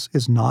spouse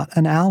is not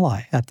an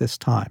ally at this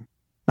time,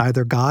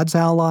 neither God's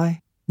ally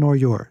nor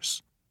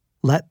yours.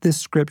 Let this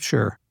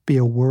scripture be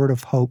a word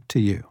of hope to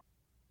you.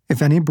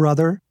 If any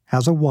brother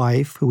has a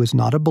wife who is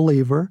not a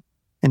believer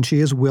and she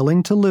is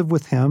willing to live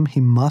with him, he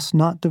must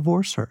not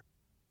divorce her.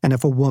 And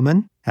if a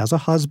woman has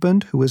a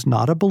husband who is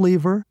not a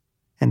believer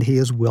and he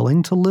is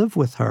willing to live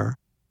with her,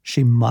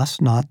 she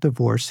must not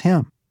divorce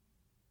him.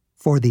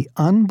 For the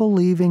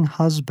unbelieving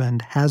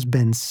husband has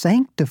been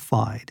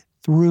sanctified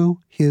through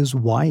his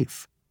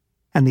wife,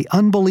 and the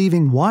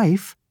unbelieving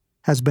wife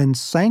has been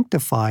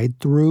sanctified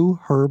through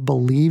her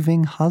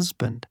believing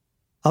husband.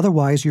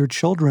 Otherwise, your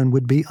children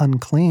would be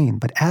unclean,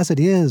 but as it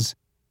is,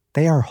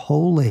 they are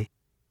holy.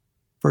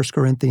 1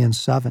 Corinthians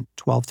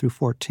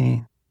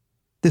 7:12-14.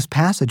 This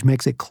passage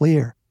makes it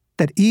clear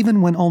that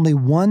even when only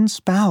one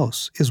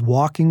spouse is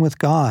walking with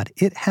God,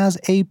 it has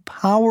a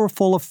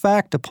powerful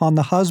effect upon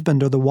the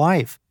husband or the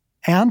wife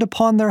and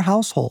upon their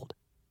household.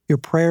 Your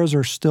prayers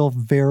are still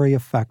very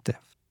effective.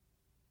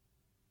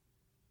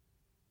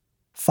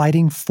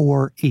 Fighting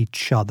for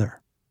each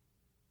other.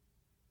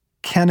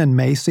 Ken and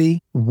Macy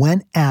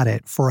went at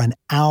it for an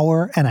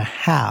hour and a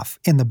half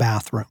in the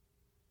bathroom.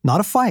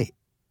 Not a fight,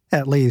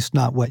 at least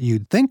not what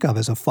you'd think of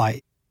as a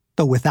fight.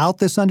 Though without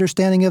this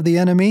understanding of the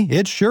enemy,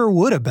 it sure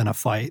would have been a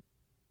fight.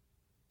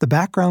 The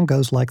background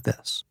goes like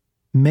this.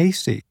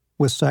 Macy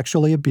was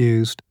sexually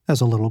abused as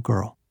a little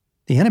girl.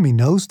 The enemy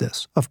knows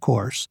this, of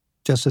course,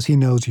 just as he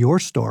knows your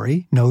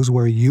story, knows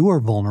where you are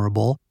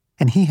vulnerable,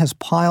 and he has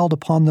piled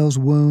upon those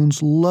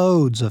wounds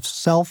loads of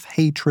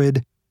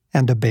self-hatred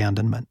and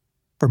abandonment.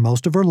 For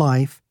most of her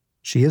life,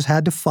 she has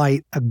had to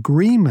fight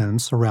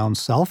agreements around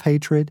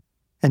self-hatred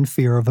and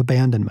fear of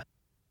abandonment.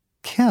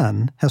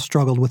 Ken has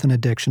struggled with an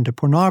addiction to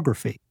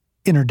pornography,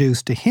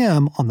 introduced to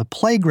him on the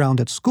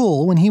playground at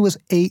school when he was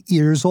 8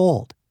 years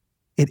old.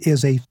 It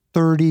is a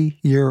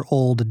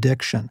 30-year-old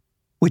addiction,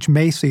 which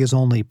Macy is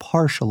only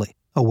partially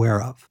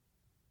aware of.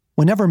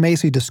 Whenever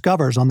Macy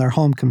discovers on their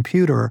home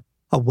computer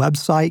a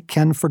website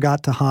Ken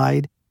forgot to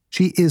hide,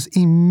 she is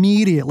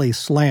immediately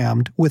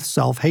slammed with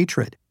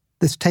self-hatred.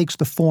 This takes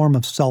the form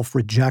of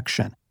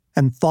self-rejection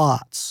and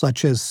thoughts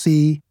such as,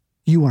 see,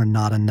 you are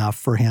not enough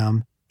for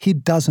him. He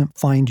doesn't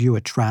find you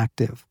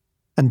attractive.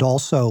 And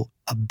also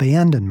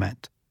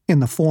abandonment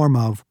in the form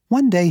of,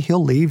 one day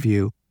he'll leave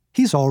you.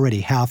 He's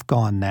already half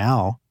gone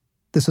now.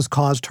 This has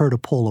caused her to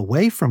pull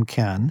away from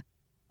Ken,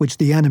 which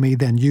the enemy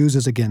then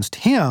uses against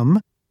him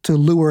to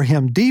lure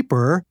him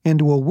deeper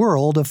into a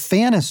world of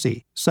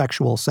fantasy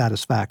sexual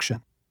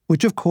satisfaction,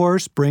 which of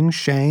course brings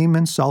shame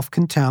and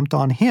self-contempt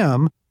on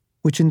him,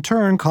 which in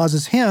turn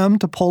causes him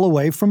to pull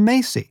away from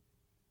Macy.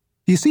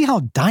 Do you see how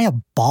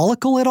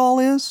diabolical it all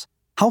is?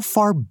 How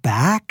far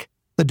back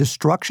the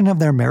destruction of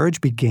their marriage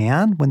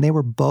began when they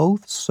were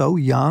both so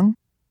young?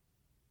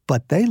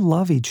 But they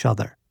love each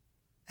other,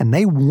 and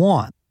they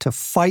want to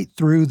fight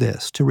through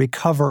this to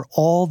recover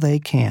all they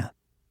can.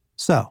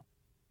 So,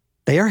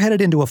 they are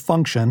headed into a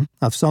function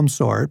of some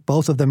sort,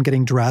 both of them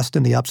getting dressed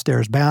in the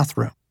upstairs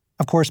bathroom.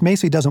 Of course,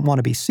 Macy doesn't want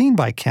to be seen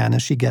by Ken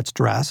as she gets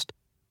dressed,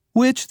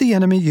 which the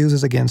enemy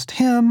uses against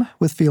him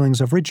with feelings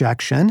of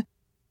rejection,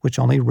 which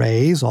only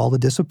raise all the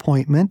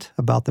disappointment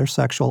about their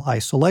sexual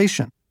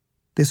isolation.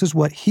 This is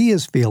what he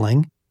is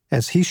feeling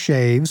as he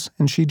shaves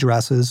and she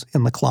dresses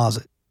in the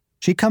closet.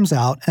 She comes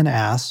out and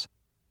asks,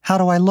 "How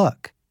do I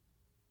look?"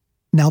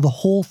 Now the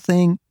whole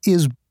thing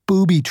is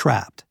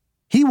booby-trapped.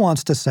 He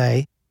wants to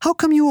say, "How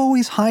come you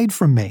always hide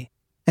from me?"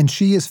 And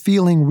she is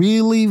feeling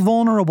really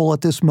vulnerable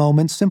at this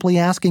moment, simply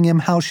asking him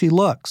how she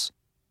looks.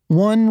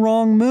 One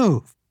wrong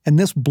move, and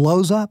this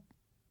blows up.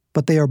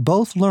 But they are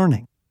both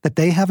learning that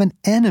they have an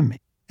enemy,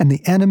 and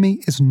the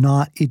enemy is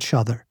not each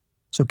other.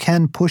 So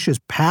Ken pushes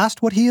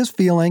past what he is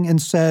feeling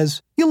and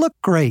says, "You look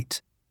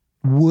great."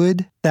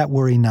 Would that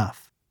were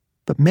enough.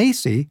 But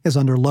Macy is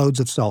under loads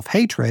of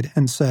self-hatred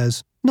and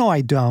says, "No,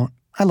 I don't.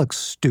 I look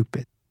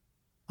stupid."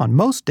 On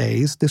most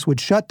days, this would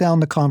shut down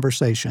the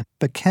conversation,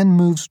 but Ken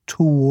moves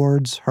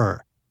towards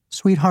her.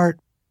 "Sweetheart,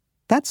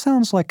 that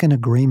sounds like an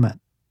agreement."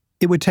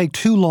 It would take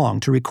too long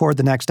to record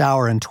the next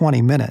hour and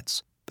 20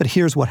 minutes, but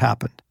here's what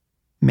happened.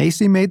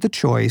 Macy made the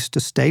choice to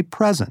stay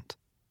present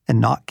and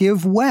not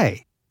give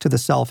way to the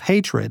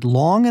self-hatred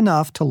long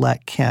enough to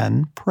let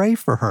Ken pray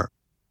for her.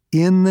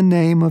 "In the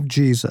name of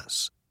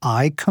Jesus,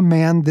 I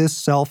command this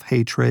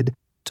self-hatred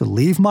to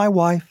leave my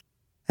wife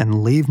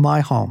and leave my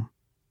home."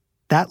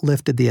 That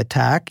lifted the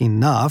attack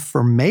enough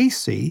for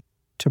Macy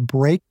to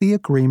break the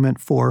agreement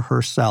for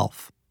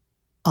herself.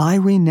 "I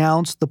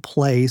renounce the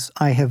place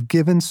I have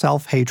given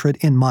self-hatred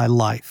in my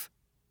life,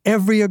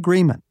 every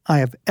agreement I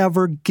have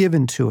ever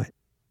given to it."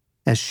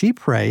 As she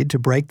prayed to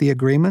break the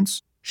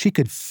agreements, she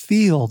could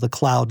feel the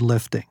cloud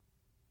lifting.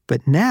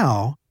 But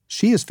now,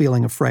 she is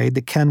feeling afraid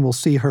that Ken will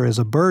see her as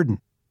a burden.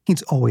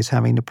 He's always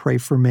having to pray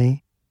for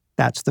me.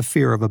 That's the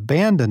fear of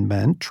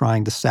abandonment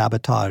trying to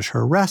sabotage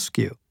her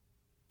rescue.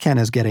 Ken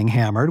is getting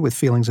hammered with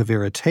feelings of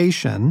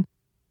irritation,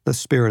 the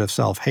spirit of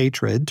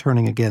self-hatred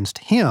turning against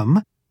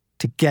him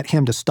to get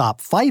him to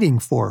stop fighting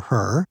for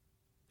her.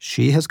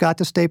 She has got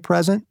to stay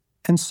present,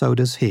 and so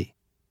does he.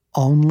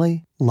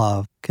 Only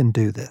love can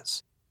do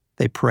this.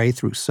 They pray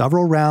through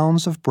several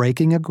rounds of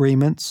breaking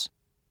agreements,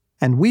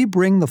 and we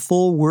bring the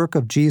full work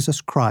of Jesus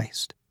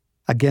Christ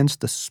against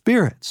the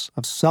spirits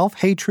of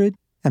self-hatred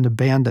and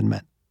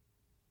abandonment.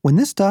 When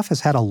this stuff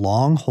has had a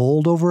long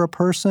hold over a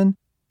person,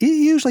 it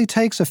usually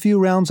takes a few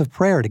rounds of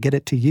prayer to get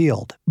it to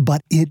yield,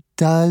 but it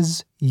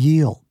does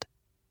yield.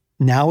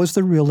 Now is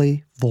the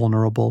really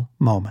vulnerable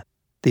moment.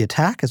 The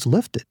attack is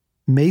lifted.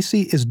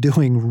 Macy is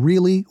doing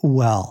really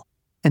well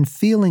and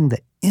feeling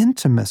the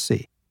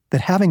intimacy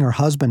that having her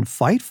husband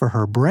fight for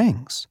her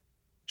brings.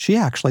 She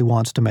actually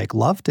wants to make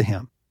love to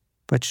him,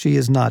 but she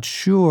is not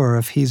sure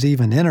if he's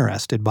even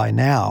interested by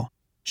now.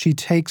 She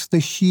takes the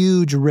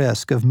huge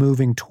risk of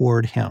moving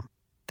toward him.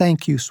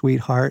 "Thank you,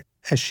 sweetheart.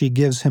 as she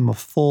gives him a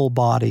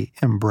full-body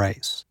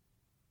embrace.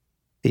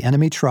 The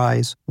enemy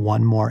tries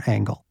one more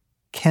angle.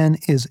 Ken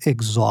is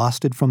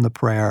exhausted from the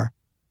prayer,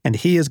 and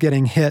he is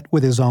getting hit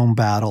with his own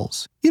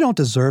battles. You don't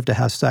deserve to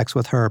have sex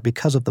with her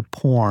because of the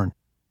porn.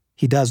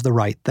 He does the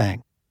right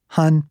thing.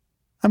 Hun,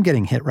 I'm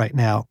getting hit right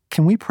now.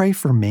 Can we pray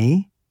for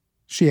me?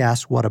 She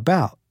asks, what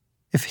about?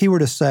 If he were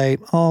to say,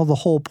 oh, the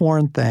whole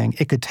porn thing,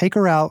 it could take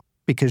her out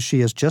because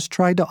she has just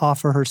tried to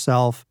offer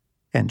herself,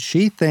 and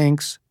she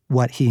thinks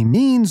what he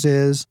means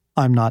is,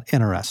 I'm not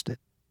interested.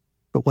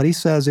 But what he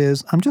says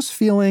is, I'm just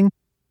feeling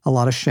a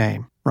lot of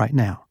shame right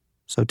now.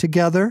 So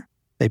together,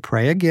 they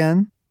pray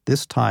again,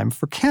 this time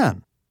for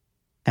Ken.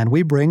 And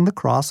we bring the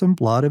cross and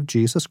blood of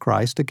Jesus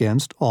Christ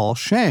against all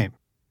shame.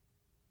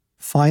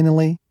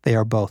 Finally, they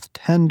are both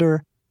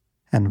tender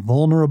and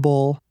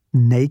vulnerable,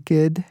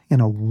 naked in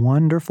a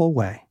wonderful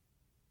way.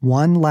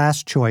 One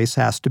last choice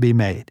has to be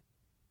made.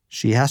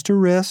 She has to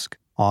risk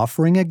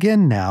offering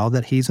again now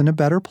that he's in a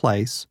better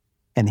place,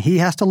 and he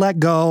has to let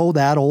go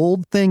that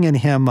old thing in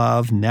him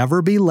of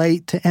never be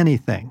late to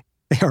anything.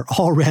 They are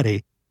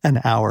already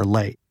an hour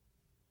late.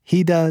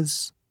 He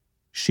does,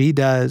 she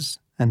does,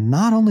 and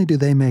not only do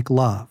they make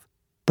love,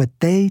 but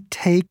they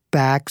take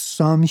back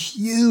some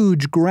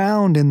huge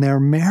ground in their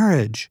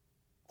marriage,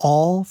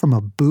 all from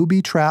a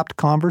booby-trapped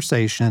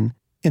conversation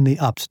in the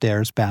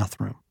upstairs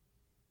bathroom.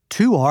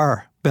 Two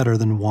are better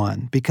than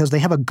one because they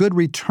have a good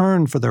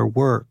return for their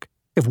work.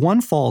 If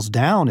one falls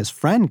down, his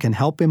friend can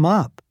help him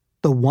up.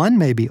 The one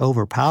may be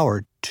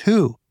overpowered,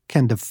 two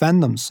can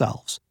defend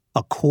themselves.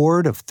 A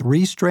cord of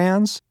 3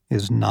 strands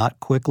is not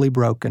quickly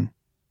broken.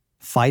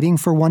 Fighting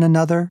for one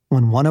another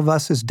when one of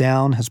us is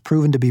down has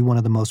proven to be one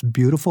of the most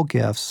beautiful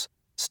gifts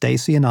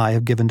Stasi and I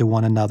have given to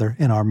one another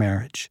in our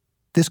marriage.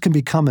 This can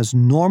become as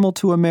normal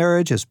to a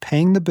marriage as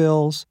paying the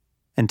bills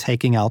and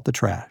taking out the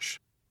trash.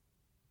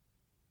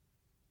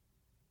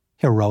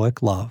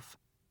 Heroic love.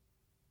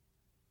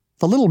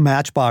 The little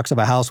matchbox of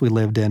a house we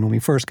lived in when we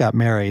first got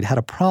married had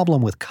a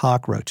problem with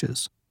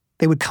cockroaches.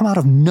 They would come out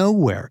of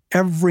nowhere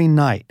every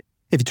night.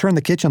 If you turned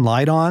the kitchen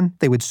light on,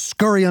 they would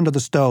scurry under the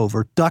stove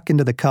or duck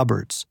into the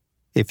cupboards.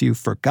 If you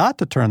forgot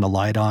to turn the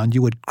light on,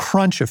 you would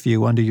crunch a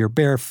few under your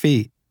bare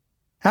feet.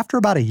 After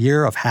about a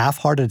year of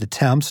half-hearted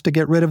attempts to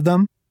get rid of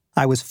them,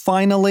 I was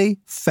finally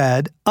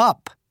fed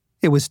up.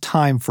 It was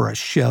time for a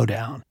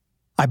showdown.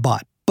 I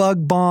bought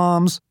bug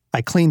bombs,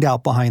 I cleaned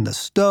out behind the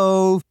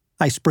stove,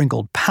 I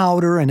sprinkled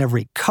powder in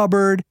every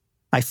cupboard.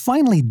 I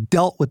finally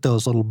dealt with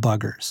those little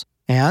buggers,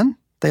 and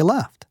they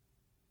left.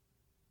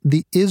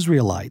 The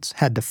Israelites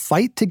had to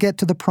fight to get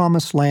to the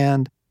Promised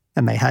Land,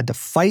 and they had to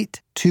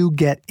fight to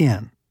get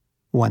in.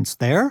 Once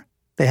there,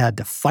 they had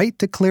to fight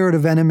to clear it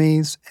of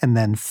enemies, and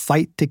then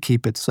fight to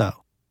keep it so.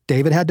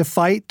 David had to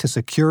fight to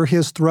secure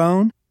his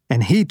throne,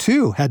 and he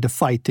too had to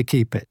fight to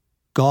keep it.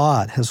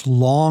 God has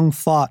long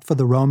fought for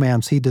the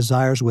romance he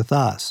desires with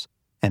us,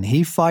 and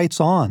he fights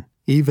on,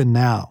 even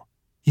now.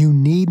 You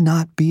need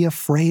not be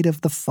afraid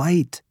of the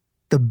fight.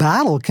 The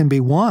battle can be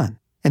won,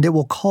 and it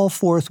will call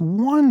forth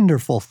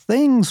wonderful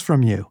things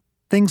from you.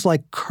 Things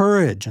like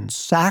courage and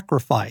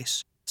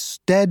sacrifice,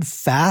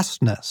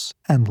 steadfastness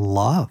and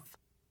love.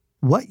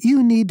 What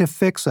you need to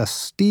fix a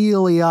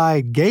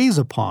steely-eyed gaze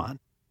upon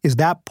is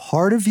that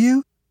part of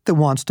you that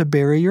wants to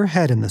bury your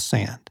head in the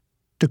sand,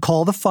 to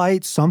call the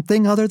fight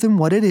something other than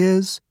what it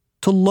is,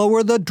 to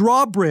lower the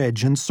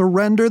drawbridge and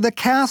surrender the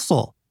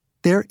castle.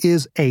 There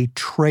is a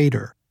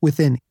traitor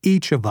within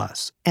each of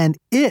us, and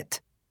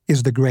it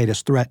is the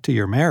greatest threat to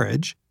your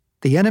marriage.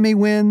 The enemy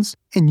wins,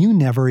 and you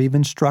never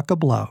even struck a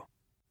blow.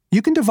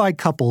 You can divide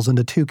couples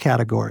into 2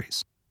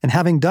 categories, and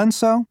having done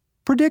so,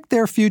 predict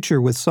their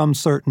future with some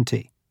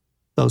certainty.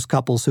 Those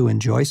couples who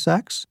enjoy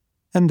sex,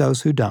 and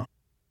those who don't.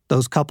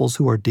 Those couples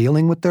who are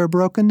dealing with their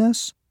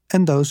brokenness,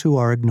 and those who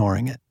are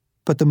ignoring it.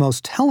 But the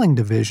most telling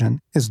division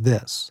is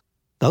this: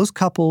 those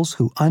couples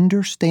who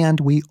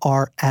understand we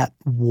are at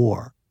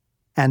war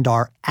and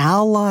are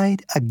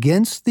allied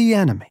against the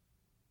enemy,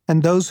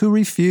 and those who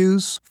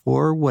refuse,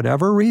 for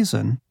whatever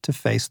reason, to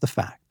face the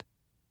fact.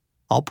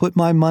 I'll put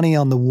my money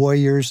on the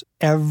Warriors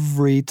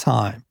every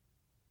time.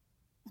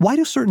 Why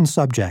do certain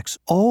subjects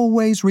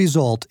always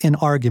result in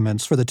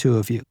arguments for the two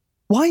of you?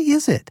 Why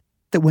is it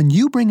that when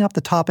you bring up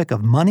the topic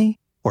of money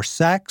or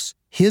sex,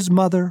 his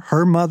mother,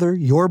 her mother,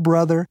 your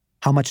brother,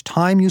 how much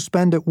time you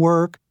spend at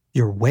work,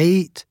 your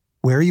weight,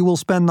 where you will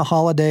spend the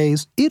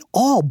holidays, it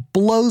all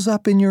blows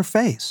up in your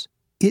face?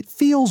 It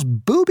feels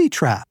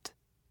booby-trapped.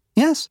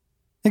 Yes,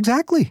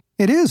 exactly,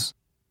 it is.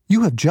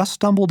 You have just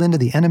stumbled into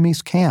the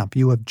enemy's camp.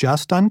 You have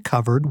just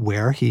uncovered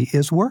where he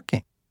is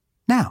working.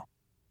 Now,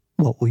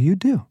 what will you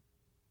do?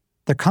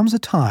 There comes a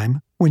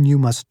time when you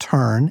must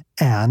turn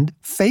and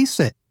face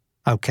it.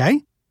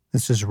 Okay,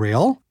 this is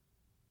real.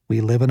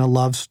 We live in a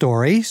love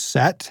story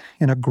set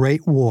in a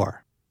great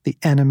war. The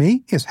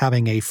enemy is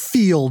having a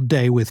field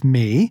day with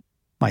me,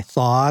 my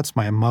thoughts,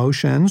 my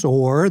emotions,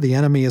 or the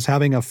enemy is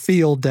having a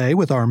field day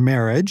with our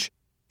marriage.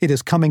 It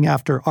is coming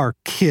after our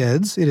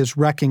kids. It is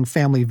wrecking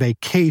family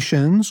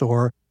vacations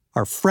or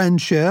our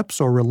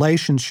friendships or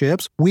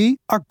relationships. We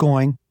are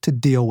going to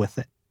deal with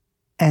it.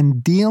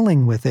 And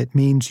dealing with it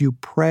means you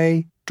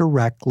pray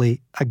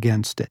directly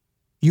against it.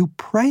 You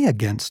pray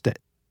against it.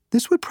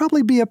 This would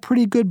probably be a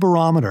pretty good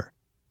barometer.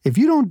 If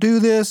you don't do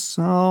this,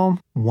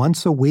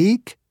 once a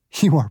week,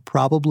 you are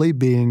probably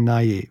being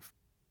naive.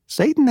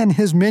 Satan and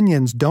his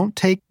minions don't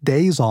take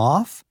days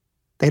off.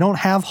 They don't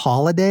have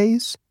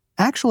holidays.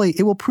 Actually,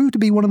 it will prove to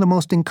be one of the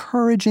most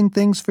encouraging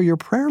things for your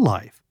prayer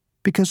life,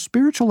 because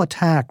spiritual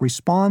attack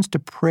responds to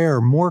prayer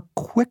more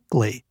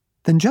quickly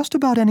than just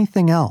about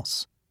anything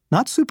else.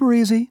 Not super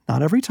easy,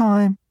 not every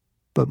time,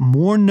 but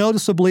more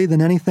noticeably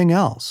than anything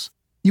else.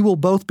 You will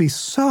both be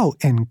so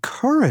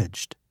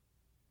encouraged.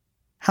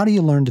 How do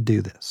you learn to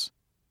do this?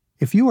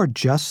 If you are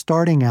just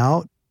starting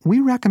out, we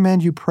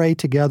recommend you pray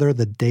together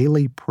the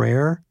daily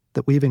prayer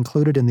that we've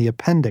included in the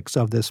appendix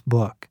of this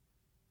book.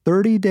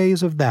 30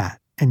 days of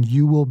that, and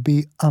you will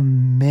be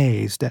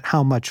amazed at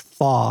how much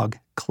fog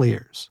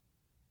clears.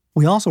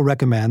 We also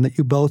recommend that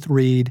you both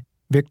read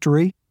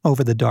Victory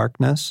Over the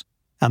Darkness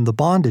and The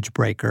Bondage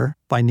Breaker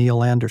by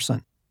Neil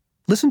Anderson.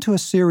 Listen to a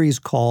series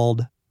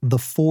called The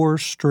Four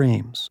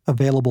Streams,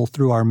 available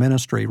through our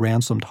ministry,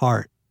 Ransomed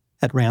Heart,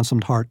 at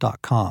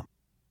ransomedheart.com.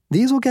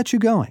 These will get you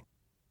going.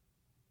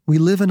 We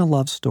live in a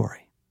love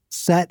story,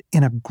 set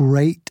in a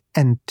great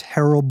and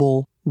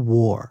terrible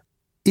war.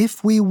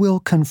 If we will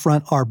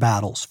confront our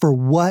battles for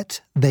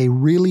what they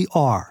really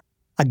are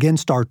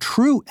against our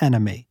true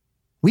enemy,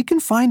 we can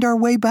find our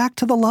way back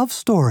to the love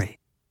story.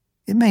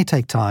 It may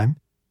take time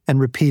and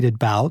repeated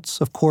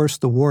bouts. Of course,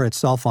 the war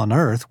itself on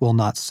earth will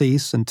not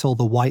cease until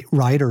the White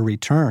Rider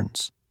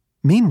returns.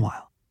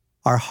 Meanwhile,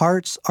 our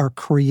hearts are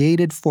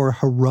created for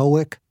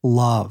heroic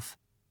love,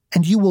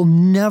 and you will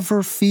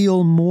never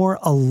feel more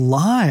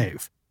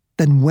alive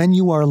than when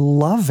you are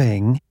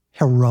loving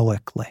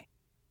heroically.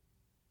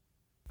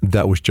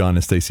 That was John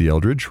and Stacey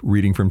Eldridge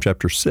reading from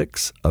Chapter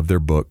 6 of their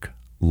book,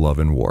 Love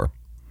and War.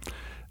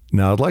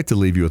 Now, I'd like to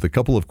leave you with a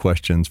couple of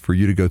questions for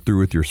you to go through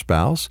with your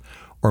spouse,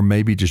 or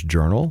maybe just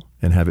journal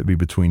and have it be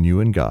between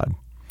you and God.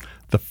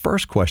 The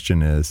first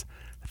question is,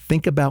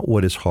 think about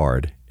what is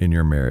hard in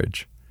your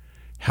marriage.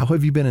 How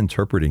have you been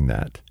interpreting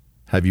that?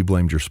 Have you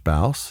blamed your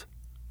spouse,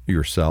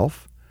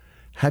 yourself?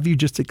 Have you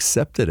just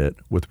accepted it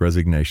with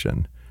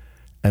resignation?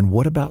 And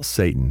what about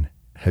Satan?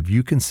 Have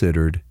you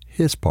considered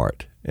his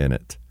part in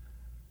it?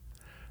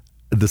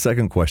 The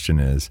second question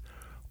is,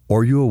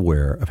 are you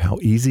aware of how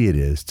easy it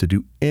is to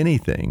do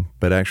anything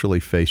but actually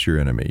face your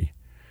enemy?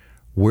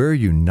 Where are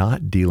you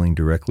not dealing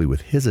directly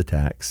with his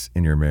attacks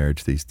in your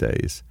marriage these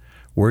days?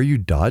 Where are you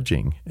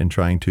dodging and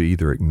trying to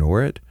either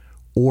ignore it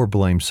or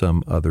blame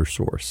some other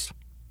source?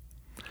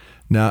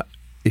 Now,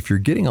 if you're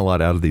getting a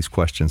lot out of these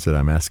questions that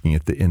I'm asking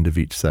at the end of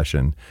each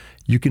session,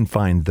 you can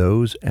find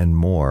those and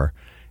more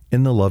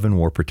in the Love and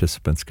War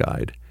Participants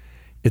Guide.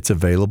 It's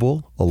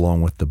available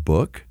along with the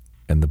book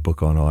and the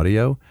book on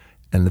audio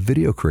and the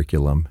video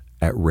curriculum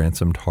at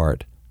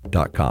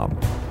ransomedheart.com.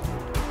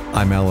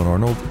 I'm Alan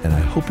Arnold, and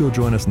I hope you'll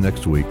join us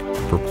next week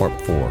for part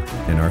 4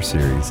 in our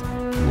series,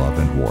 Love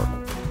and War.